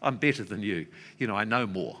 I'm better than you. I know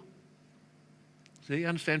more. So you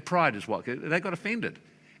understand? Pride is what? They got offended.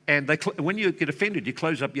 And when you get offended, you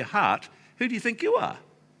close up your heart. Who do you think you are?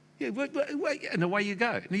 And away you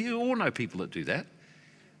go. And you all know people that do that.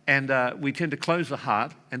 And we tend to close the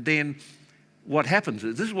heart. And then what happens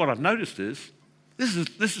is, this is what I've noticed is,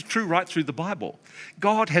 this is true right through the Bible.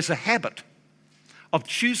 God has a habit of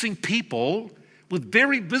choosing people with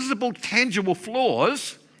very visible, tangible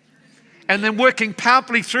flaws and then working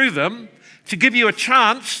powerfully through them to give you a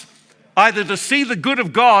chance either to see the good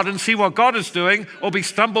of God and see what God is doing or be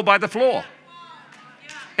stumbled by the flaw.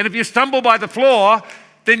 And if you stumble by the flaw,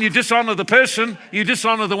 then you dishonor the person, you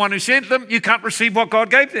dishonor the one who sent them, you can't receive what God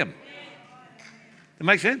gave them. That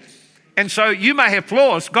makes sense? And so you may have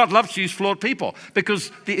flaws. God loves to use flawed people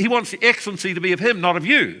because he wants the excellency to be of him, not of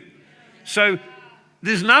you. So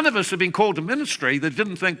there's none of us have been called to ministry that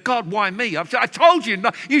didn't think, God, why me? I told you,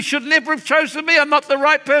 no, you should never have chosen me. I'm not the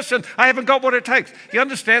right person. I haven't got what it takes. You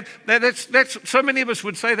understand? That's so many of us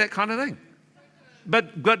would say that kind of thing.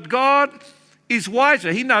 But God is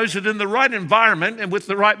wiser. He knows that in the right environment and with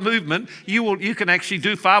the right movement, you can actually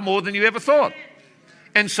do far more than you ever thought.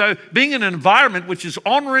 And so being in an environment which is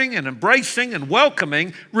honoring and embracing and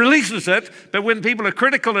welcoming releases it. But when people are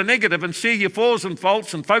critical and negative and see your flaws and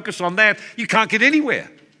faults and focus on that, you can't get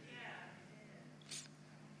anywhere.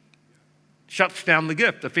 Shuts down the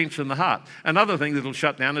gift, offense in the heart. Another thing that will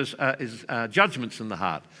shut down is judgments in the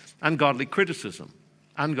heart. Ungodly criticism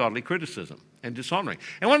and dishonoring.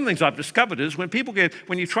 And one of the things I've discovered is when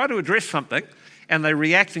you try to address something and they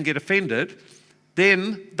react and get offended,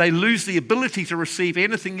 then they lose the ability to receive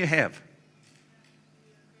anything you have.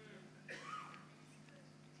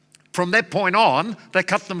 From that point on, they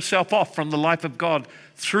cut themselves off from the life of God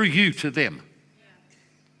through you to them.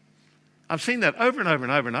 I've seen that over and over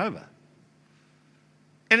and over and over.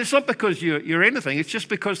 And it's not because you're anything, it's just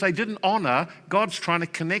because they didn't honor God's trying to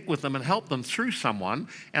connect with them and help them through someone,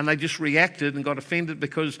 and they just reacted and got offended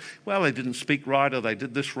because, well, they didn't speak right, or they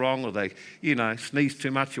did this wrong, or they, sneezed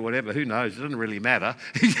too much or whatever. Who knows? It doesn't really matter.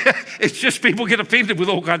 It's just people get offended with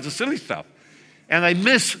all kinds of silly stuff. And they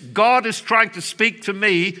miss, God is trying to speak to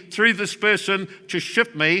me through this person to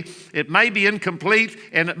shift me. It may be incomplete,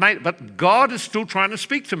 but God is still trying to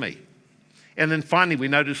speak to me. And then finally, we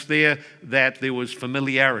noticed there that there was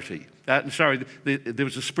familiarity. There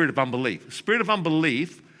was a spirit of unbelief. A spirit of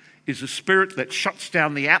unbelief is a spirit that shuts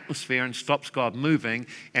down the atmosphere and stops God moving,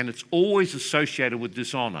 and it's always associated with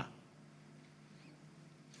dishonor.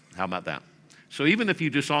 How about that? So even if you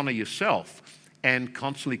dishonor yourself and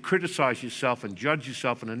constantly criticize yourself and judge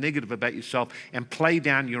yourself and are negative about yourself and play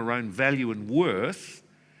down your own value and worth,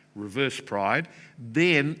 reverse pride,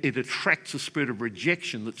 then it attracts a spirit of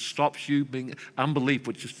rejection that stops you being unbelief,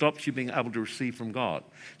 which stops you being able to receive from God.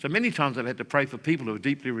 So many times I've had to pray for people who are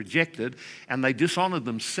deeply rejected and they dishonored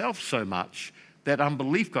themselves so much that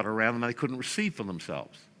unbelief got around and they couldn't receive for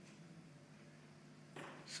themselves.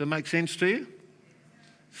 Does that make sense to you?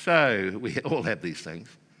 So we all have these things.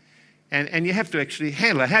 And you have to actually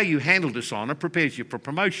handle it. How you handle dishonor prepares you for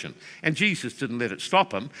promotion. And Jesus didn't let it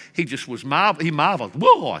stop him. He just was he marveled.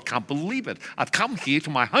 Whoa, I can't believe it. I've come here to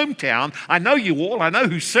my hometown. I know you all. I know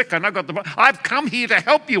who's sick. I've come here to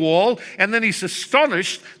help you all. And then he's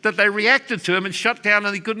astonished that they reacted to him and shut down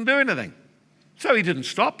and he couldn't do anything. So he didn't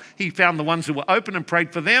stop. He found the ones who were open and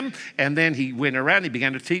prayed for them. And then he went around. He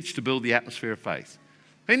began to teach to build the atmosphere of faith.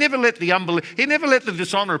 He never let the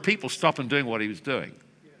dishonor of people stop him doing what he was doing.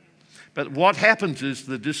 But what happens is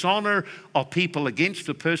the dishonor of people against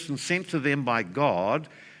a person sent to them by God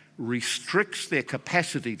restricts their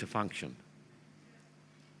capacity to function.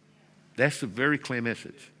 That's a very clear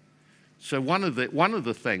message. So one of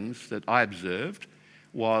the things that I observed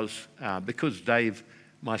was because Dave,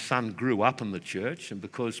 my son, grew up in the church, and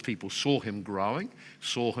because people saw him growing,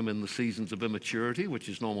 saw him in the seasons of immaturity, which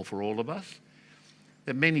is normal for all of us,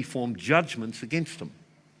 that many formed judgments against him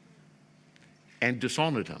and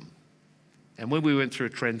dishonored him. And when we went through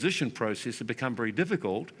a transition process, it became very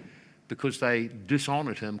difficult because they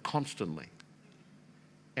dishonoured him constantly.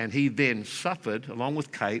 And he then suffered, along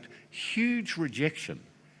with Kate, huge rejection.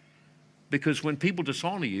 Because when people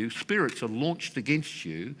dishonour you, spirits are launched against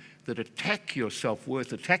you that attack your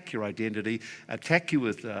self-worth, attack your identity, attack you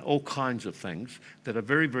with all kinds of things that are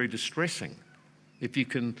very, very distressing. If you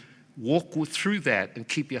can walk through that and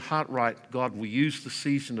keep your heart right, God will use the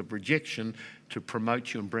season of rejection to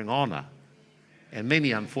promote you and bring honour. And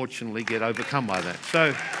many, unfortunately, get overcome by that.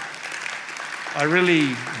 So I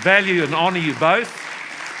really value and honour you both,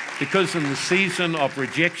 because in the season of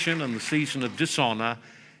rejection and the season of dishonour,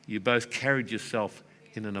 you both carried yourself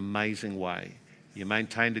in an amazing way. You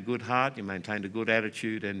maintained a good heart, you maintained a good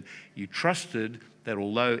attitude, and you trusted that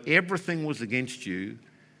although everything was against you,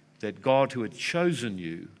 that God, who had chosen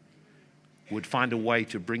you, would find a way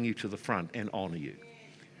to bring you to the front and honour you.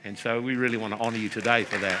 And so we really want to honour you today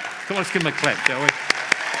for that. Come on, let's give him a clap, shall we?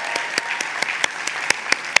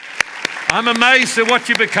 I'm amazed at what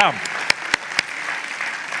you become.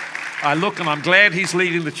 I look and I'm glad he's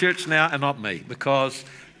leading the church now and not me, because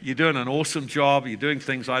you're doing an awesome job. You're doing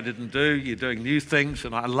things I didn't do. You're doing new things,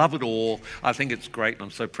 and I love it all. I think it's great, and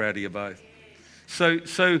I'm so proud of you both. So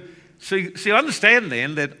you understand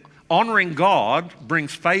then that honouring God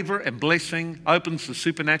brings favour and blessing, opens the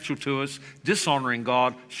supernatural to us. Dishonouring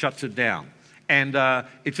God shuts it down. And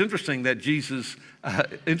it's interesting that Jesus,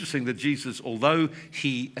 although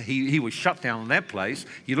he was shut down in that place,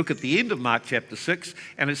 you look at the end of Mark chapter 6,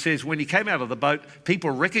 and it says when he came out of the boat, people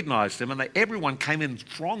recognised him, and everyone came in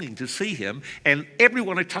thronging to see him, and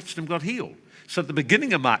everyone who touched him got healed. So at the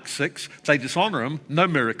beginning of Mark 6, they dishonour him, no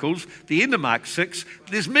miracles. The end of Mark 6,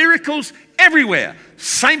 there's miracles everywhere.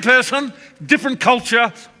 Same person, different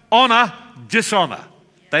culture, honour, dishonour.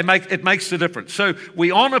 It makes the difference. So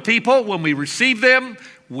we honour people when we receive them,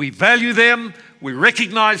 we value them, we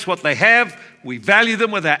recognise what they have, we value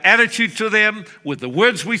them with our attitude to them, with the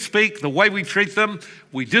words we speak, the way we treat them.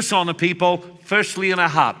 We dishonour people, firstly in our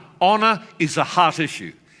heart. Honour is a heart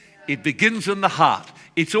issue. It begins in the heart.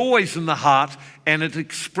 It's always in the heart, and it's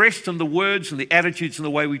expressed in the words and the attitudes and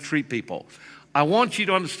the way we treat people. I want you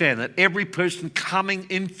to understand that every person coming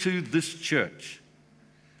into this church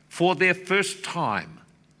for their first time,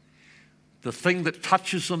 the thing that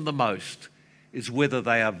touches them the most is whether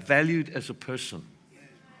they are valued as a person.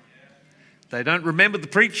 They don't remember the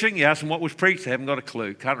preaching. You ask them what was preached, they haven't got a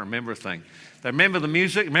clue, can't remember a thing. They remember the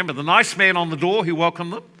music, remember the nice man on the door who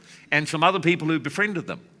welcomed them, and some other people who befriended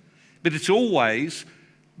them. But it's always,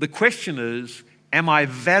 the question is, am I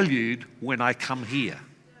valued when I come here?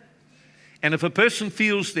 And if a person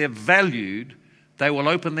feels they're valued, they will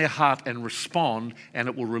open their heart and respond, and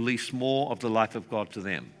it will release more of the life of God to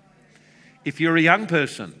them. If you're a young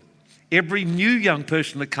person, every new young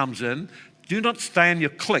person that comes in, do not stay in your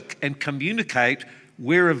clique and communicate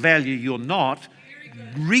where of value you're not.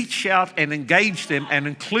 Reach out and engage them and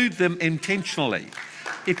include them intentionally.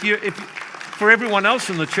 For everyone else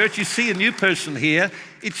in the church, you see a new person here,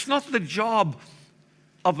 it's not the job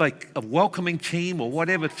of a welcoming team or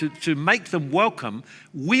whatever to make them welcome.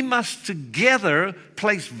 We must together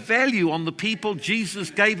place value on the people Jesus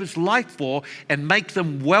gave his life for and make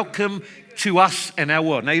them welcome to us and our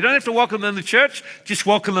world. Now, you don't have to welcome them in the church, just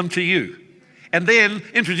welcome them to you. And then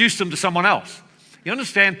introduce them to someone else. You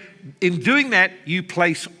understand? In doing that, you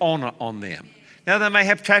place honour on them. Now, they may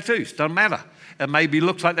have tattoos, doesn't matter. It maybe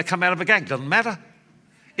looks like they come out of a gang, doesn't matter.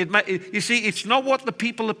 You see, it's not what the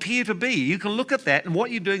people appear to be. You can look at that, and what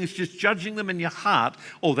you're doing is just judging them in your heart.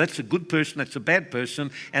 Oh, that's a good person, that's a bad person,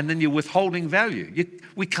 and then you're withholding value.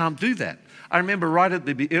 We can't do that. I remember right at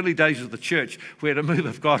the early days of the church, we had a move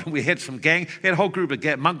of God, and we had a whole group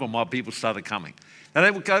of mongrel mob people started coming. Now, they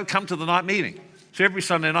would come to the night meeting. So every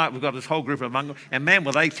Sunday night, we've got this whole group of mongrel, and man,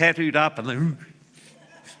 were they tattooed up, and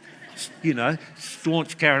they,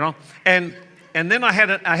 staunch carrying on. And then I had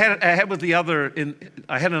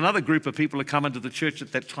another group of people who come into the church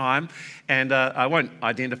at that time, and I won't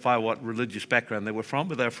identify what religious background they were from,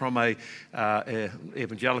 but they're from a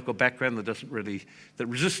evangelical background that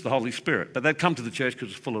resists the Holy Spirit. But they'd come to the church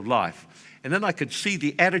because it's full of life. And then I could see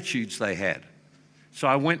the attitudes they had. So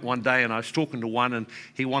I went one day and I was talking to one, and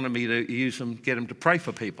he wanted me to get him to pray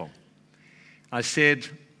for people. I said,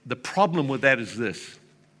 the problem with that is this.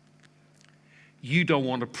 You don't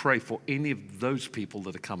want to pray for any of those people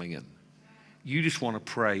that are coming in. You just want to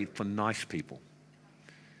pray for nice people.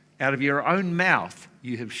 Out of your own mouth,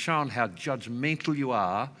 you have shown how judgmental you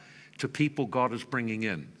are to people God is bringing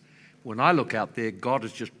in. When I look out there, God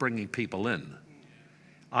is just bringing people in.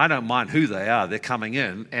 I don't mind who they are, they're coming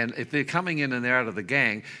in. And if they're coming in and they're out of the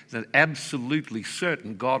gang, then absolutely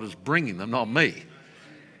certain God is bringing them, not me.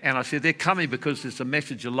 And I said, they're coming because there's a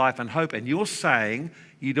message of life and hope. And you're saying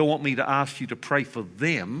you don't want me to ask you to pray for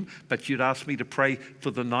them, but you'd ask me to pray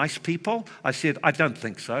for the nice people? I said, I don't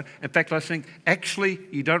think so. In fact, I think, actually,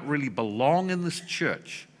 you don't really belong in this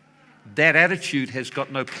church. That attitude has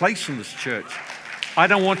got no place in this church. I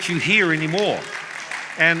don't want you here anymore.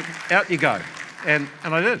 And out you go. And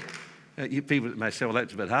I did. You people may say, well,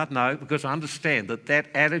 that's a bit hard. No, because I understand that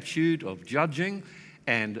attitude of judging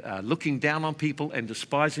and looking down on people and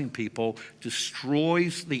despising people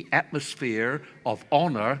destroys the atmosphere of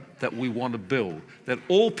honor that we want to build. That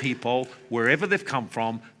all people, wherever they've come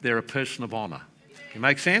from, they're a person of honor. It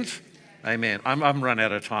make sense? Amen. I'm run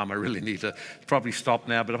out of time. I really need to probably stop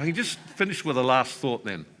now. But if I can just finish with a last thought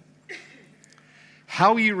then.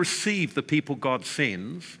 How you receive the people God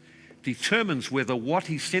sends determines whether what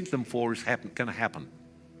he sent them for is going to happen.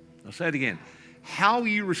 I'll say it again. How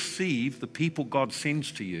you receive the people God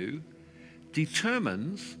sends to you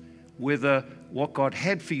determines whether what God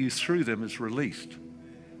had for you through them is released.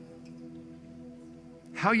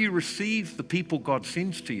 How you receive the people God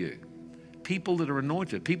sends to you, people that are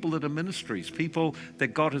anointed, people that are ministries, people that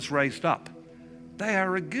God has raised up, they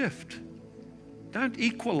are a gift. Don't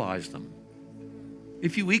equalize them.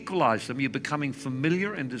 If you equalize them, you're becoming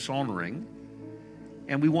familiar and dishonoring,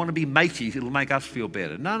 and we want to be matey, it'll make us feel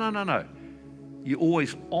better. No. You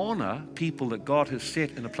always honor people that God has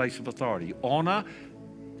set in a place of authority. You honor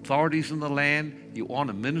authorities in the land. You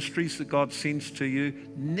honor ministries that God sends to you.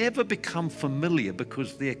 Never become familiar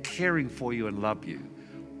because they're caring for you and love you.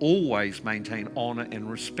 Always maintain honor and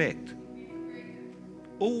respect.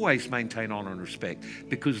 Always maintain honor and respect,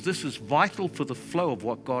 because this is vital for the flow of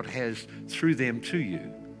what God has through them to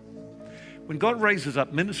you. When God raises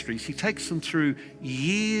up ministries, he takes them through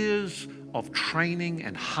years of training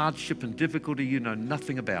and hardship and difficulty you know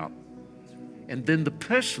nothing about. And then the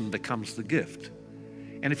person becomes the gift.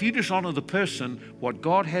 And if you dishonor the person, what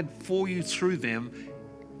God had for you through them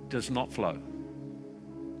does not flow.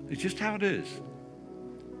 It's just how it is.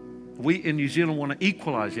 We in New Zealand want to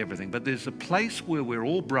equalize everything, but there's a place where we're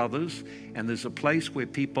all brothers, and there's a place where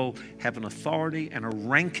people have an authority and a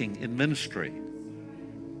ranking in ministry.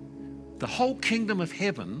 The whole kingdom of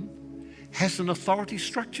heaven has an authority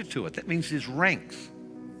structure to it. That means there's ranks.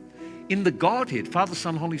 In the Godhead, Father,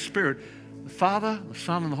 Son, Holy Spirit, the Father, the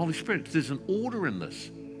Son, and the Holy Spirit, there's an order in this.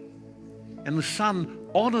 And the Son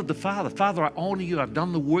honored the Father. Father, I honor you. I've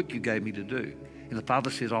done the work you gave me to do. And the Father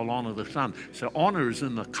says, I'll honor the Son. So honor is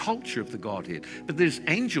in the culture of the Godhead. But there's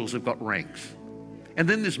angels have got ranks. And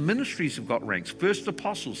then there's ministries have got ranks. First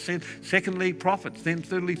apostles, secondly prophets, then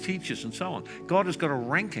thirdly teachers, and so on. God has got a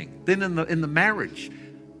ranking. Then in the marriage,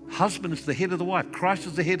 husband is the head of the wife. Christ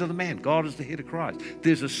is the head of the man. God is the head of Christ.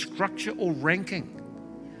 There's a structure or ranking.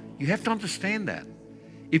 You have to understand that.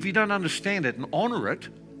 If you don't understand it and honor it,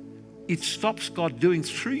 it stops God doing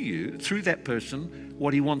through you, through that person,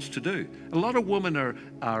 what he wants to do. A lot of women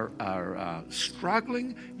are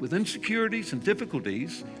struggling with insecurities and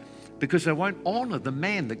difficulties because they won't honor the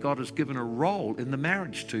man that God has given a role in the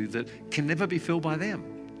marriage to that can never be filled by them.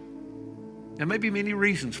 There may be many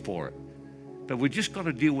reasons for it, but we've just got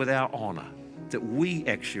to deal with our honor, that we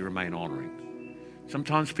actually remain honoring.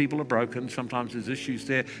 Sometimes people are broken, sometimes there's issues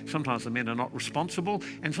there, sometimes the men are not responsible,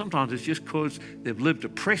 and sometimes it's just because they've lived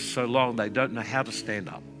oppressed so long they don't know how to stand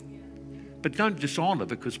up. But don't dishonor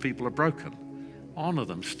because people are broken. Honor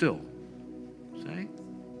them still. See?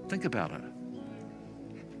 Think about it.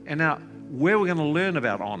 And now, where are we going to learn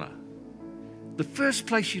about honor? The first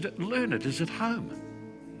place you learn it is at home.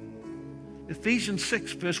 Ephesians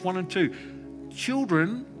 6, verse 1 and 2.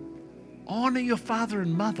 Children, honor your father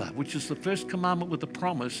and mother, which is the first commandment with the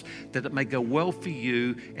promise that it may go well for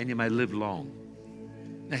you and you may live long.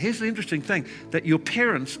 Now, here's the interesting thing, that your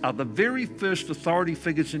parents are the very first authority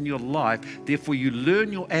figures in your life. Therefore, you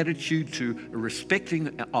learn your attitude to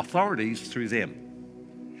respecting authorities through them.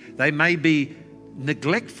 They may be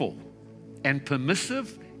neglectful and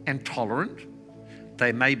permissive and tolerant.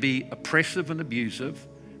 They may be oppressive and abusive,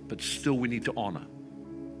 but still we need to honor.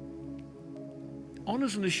 Honor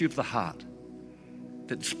is an issue of the heart.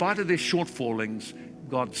 That in spite of their shortfallings,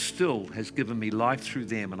 God still has given me life through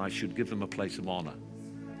them, and I should give them a place of honor.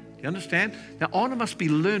 You understand? Now, honor must be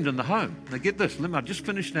learned in the home. Now, get this. I'll just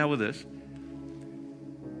finish now with this.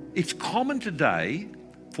 It's common today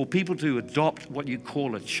for people to adopt what you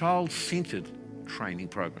call a child-centered training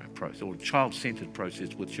program process, or a child-centered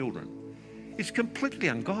process with children. It's completely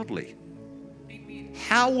ungodly.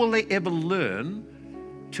 How will they ever learn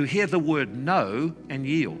to hear the word no and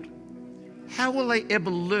yield? How will they ever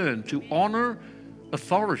learn to honor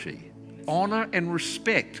authority, honor and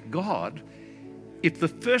respect God, if the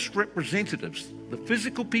first representatives, the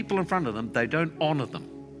physical people in front of them, they don't honor them?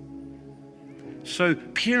 So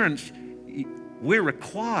parents, we're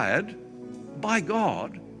required by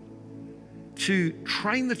God to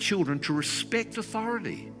train the children to respect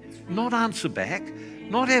authority, not answer back,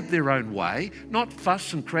 not have their own way, not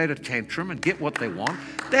fuss and create a tantrum and get what they want.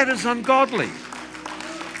 That is ungodly.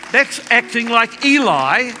 That's acting like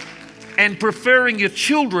Eli and preferring your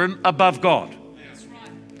children above God.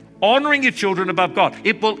 Honoring your children above God.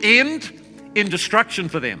 It will end in destruction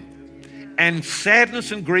for them and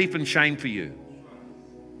sadness and grief and shame for you.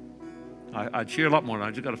 I'd share a lot more, and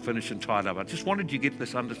I've just got to finish and tie it up. I just wanted you to get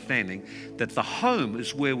this understanding that the home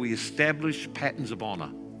is where we establish patterns of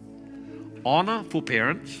honor. Honor for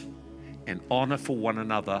parents and honor for one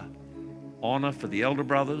another. Honor for the elder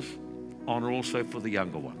brothers. Honor also for the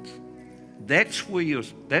younger ones. That's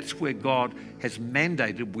where God has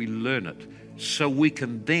mandated we learn it, so we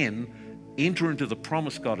can then enter into the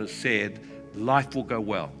promise God has said, life will go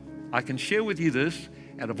well. I can share with you this,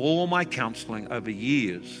 out of all my counseling over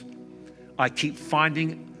years, I keep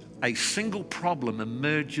finding a single problem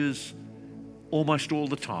emerges almost all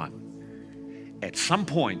the time. At some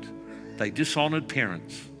point, they dishonored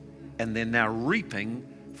parents, and they're now reaping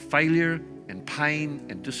failure and pain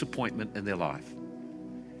and disappointment in their life.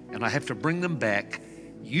 And I have to bring them back.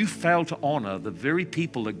 You failed to honor the very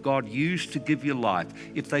people that God used to give you life.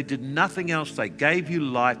 If they did nothing else, they gave you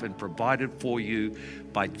life and provided for you.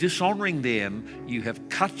 By dishonoring them, you have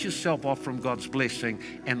cut yourself off from God's blessing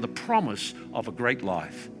and the promise of a great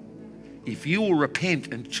life. If you will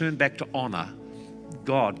repent and turn back to honor,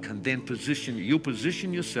 God can then position you. You'll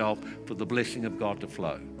position yourself for the blessing of God to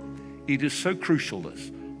flow. It is so crucial,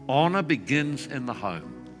 this. Honor begins in the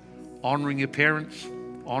home. Honoring your parents,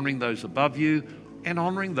 honoring those above you, and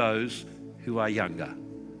honoring those who are younger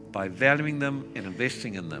by valuing them and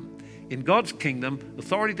investing in them. In God's kingdom,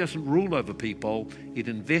 authority doesn't rule over people. It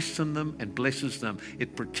invests in them and blesses them.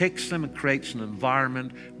 It protects them and creates an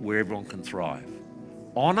environment where everyone can thrive.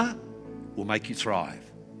 Honor will make you thrive.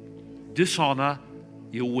 Dishonor,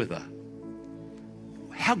 you'll wither.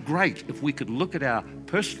 How great if we could look at our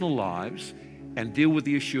personal lives and deal with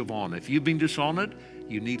the issue of honor. If you've been dishonored,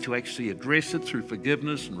 you need to actually address it through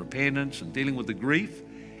forgiveness and repentance and dealing with the grief,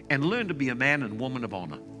 and learn to be a man and woman of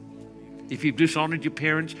honor. If you've dishonored your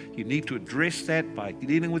parents, you need to address that by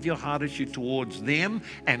dealing with your heart issue towards them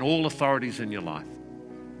and all authorities in your life.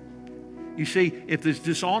 You see, if there's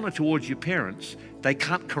dishonor towards your parents, they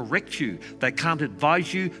can't correct you, they can't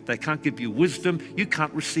advise you, they can't give you wisdom, you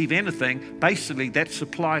can't receive anything. Basically, that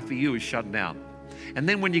supply for you is shut down. And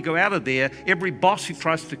then when you go out of there, every boss who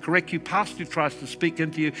tries to correct you, pastor who tries to speak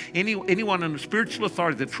into you, anyone in a spiritual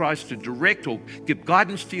authority that tries to direct or give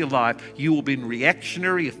guidance to your life, you will be in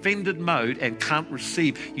reactionary, offended mode and can't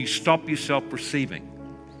receive. You stop yourself receiving.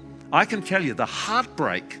 I can tell you the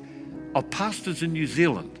heartbreak of pastors in New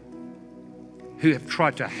Zealand who have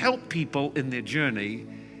tried to help people in their journey,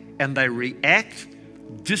 and they react,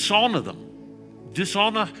 dishonor them.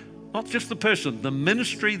 Dishonor not just the person, the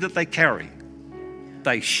ministry that they carry.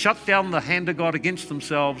 They shut down the hand of God against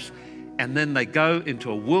themselves, and then they go into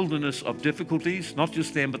a wilderness of difficulties, not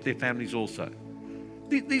just them, but their families also.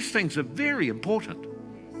 These things are very important.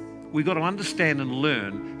 We've got to understand and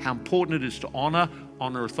learn how important it is to honor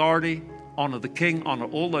authority, honor the king, honor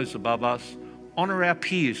all those above us, honor our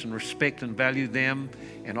peers and respect and value them,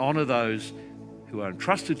 and honor those who are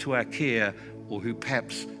entrusted to our care or who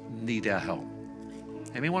perhaps need our help.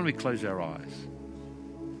 Amen. Why don't we close our eyes?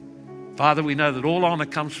 Father, we know that all honor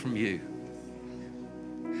comes from you.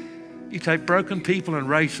 You take broken people and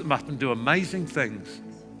raise them up and do amazing things.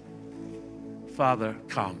 Father,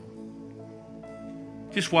 come.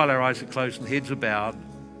 Just while our eyes are closed and heads are bowed,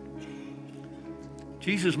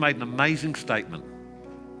 Jesus made an amazing statement.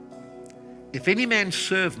 If any man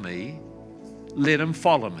serve me, let him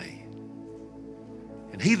follow me.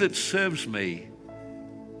 And he that serves me,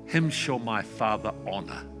 him shall my Father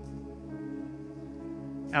honor.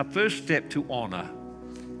 Our first step to honor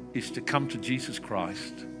is to come to Jesus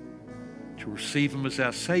Christ, to receive him as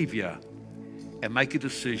our Savior, and make a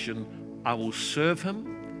decision, I will serve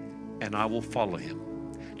him and I will follow him.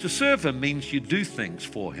 To serve him means you do things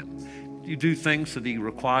for him. You do things that he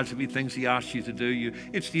requires of you, things he asks you to do.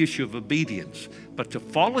 It's the issue of obedience. But to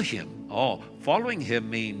follow him, following him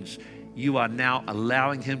means you are now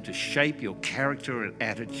allowing him to shape your character and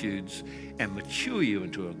attitudes and mature you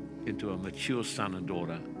into a mature son and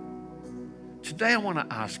daughter. Today I want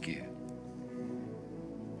to ask you,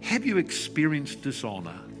 have you experienced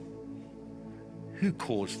dishonor? Who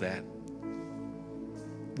caused that?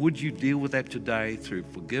 Would you deal with that today through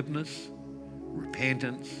forgiveness,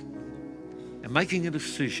 repentance, and making a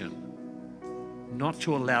decision not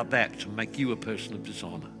to allow that to make you a person of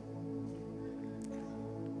dishonor?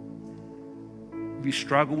 If you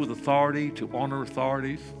struggle with authority, to honor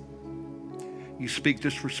authorities, you speak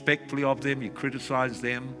disrespectfully of them, you criticize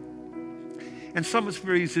them, and some it's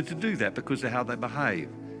very easy to do that because of how they behave.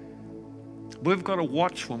 We've got to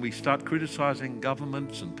watch when we start criticizing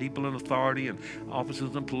governments and people in authority and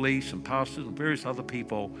officers and police and pastors and various other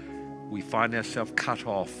people, we find ourselves cut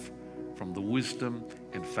off from the wisdom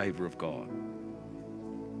and favor of God.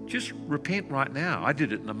 Just repent right now. I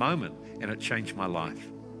did it in a moment and it changed my life.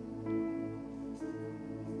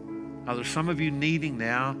 Are there some of you needing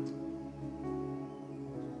now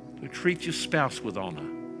to treat your spouse with honor?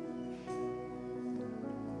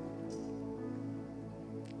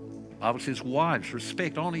 The Bible says, wives,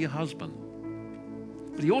 respect, honor your husband.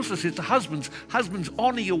 But he also says to husbands,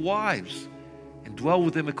 honor your wives and dwell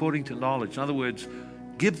with them according to knowledge. In other words,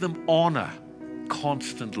 give them honor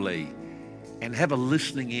constantly and have a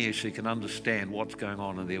listening ear so you can understand what's going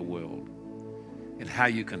on in their world and how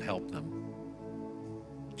you can help them.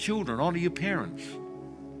 Children, honor your parents.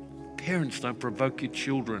 Parents, don't provoke your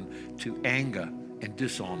children to anger and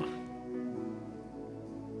dishonor.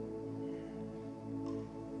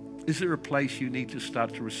 Is there a place you need to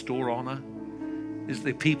start to restore honor? Is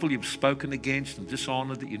there people you've spoken against and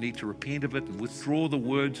dishonored that you need to repent of it and withdraw the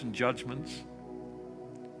words and judgments?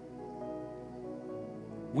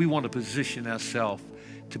 We want to position ourselves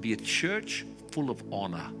to be a church full of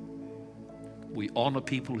honor. We honor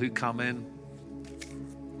people who come in.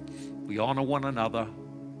 We honor one another.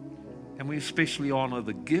 And we especially honor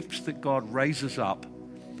the gifts that God raises up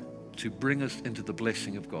to bring us into the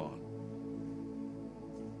blessing of God.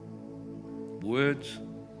 Words,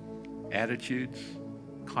 attitudes,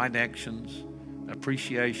 kind actions,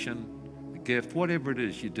 appreciation, a gift, whatever it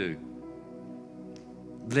is you do.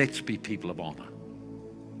 Let's be people of honor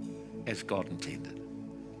as God intended.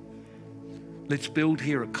 Let's build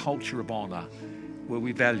here a culture of honor where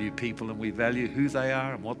we value people and we value who they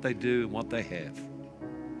are and what they do and what they have.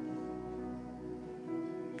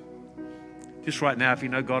 Just right now, if you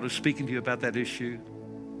know God is speaking to you about that issue,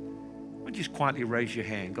 why don't you just quietly raise your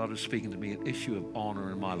hand? God is speaking to me, an issue of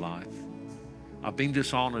honor in my life. I've been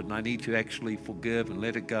dishonored and I need to actually forgive and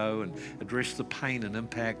let it go and address the pain and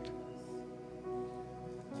impact.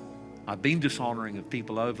 I've been dishonoring of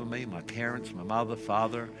people over me, my parents, my mother,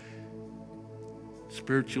 father,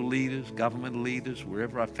 spiritual leaders, government leaders,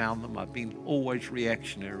 wherever I found them. I've been always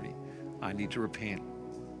reactionary. I need to repent.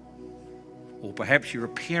 Or perhaps you're a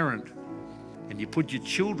parent and you put your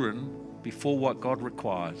children before what God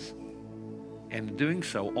requires. And in doing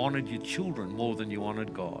so, honored your children more than you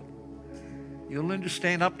honored God. You'll learn to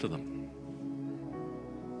stand up to them.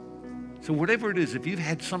 So whatever it is, if you've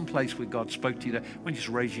had some place where God spoke to you, why don't you just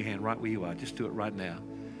raise your hand right where you are? Just do it right now.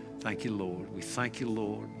 Thank you, Lord. We thank you,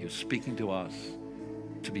 Lord. You're speaking to us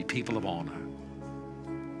to be people of honor.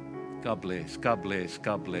 God bless, God bless,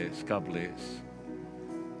 God bless, God bless.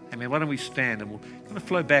 Amen. Why don't we stand and we're going to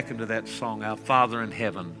flow back into that song, Our Father in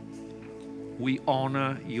Heaven. We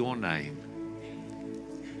honor your name.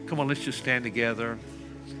 Come on, let's just stand together.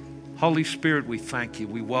 Holy Spirit, we thank you.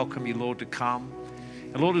 We welcome you, Lord, to come.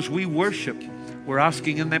 And Lord, as we worship, we're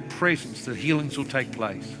asking in that presence that healings will take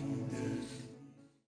place.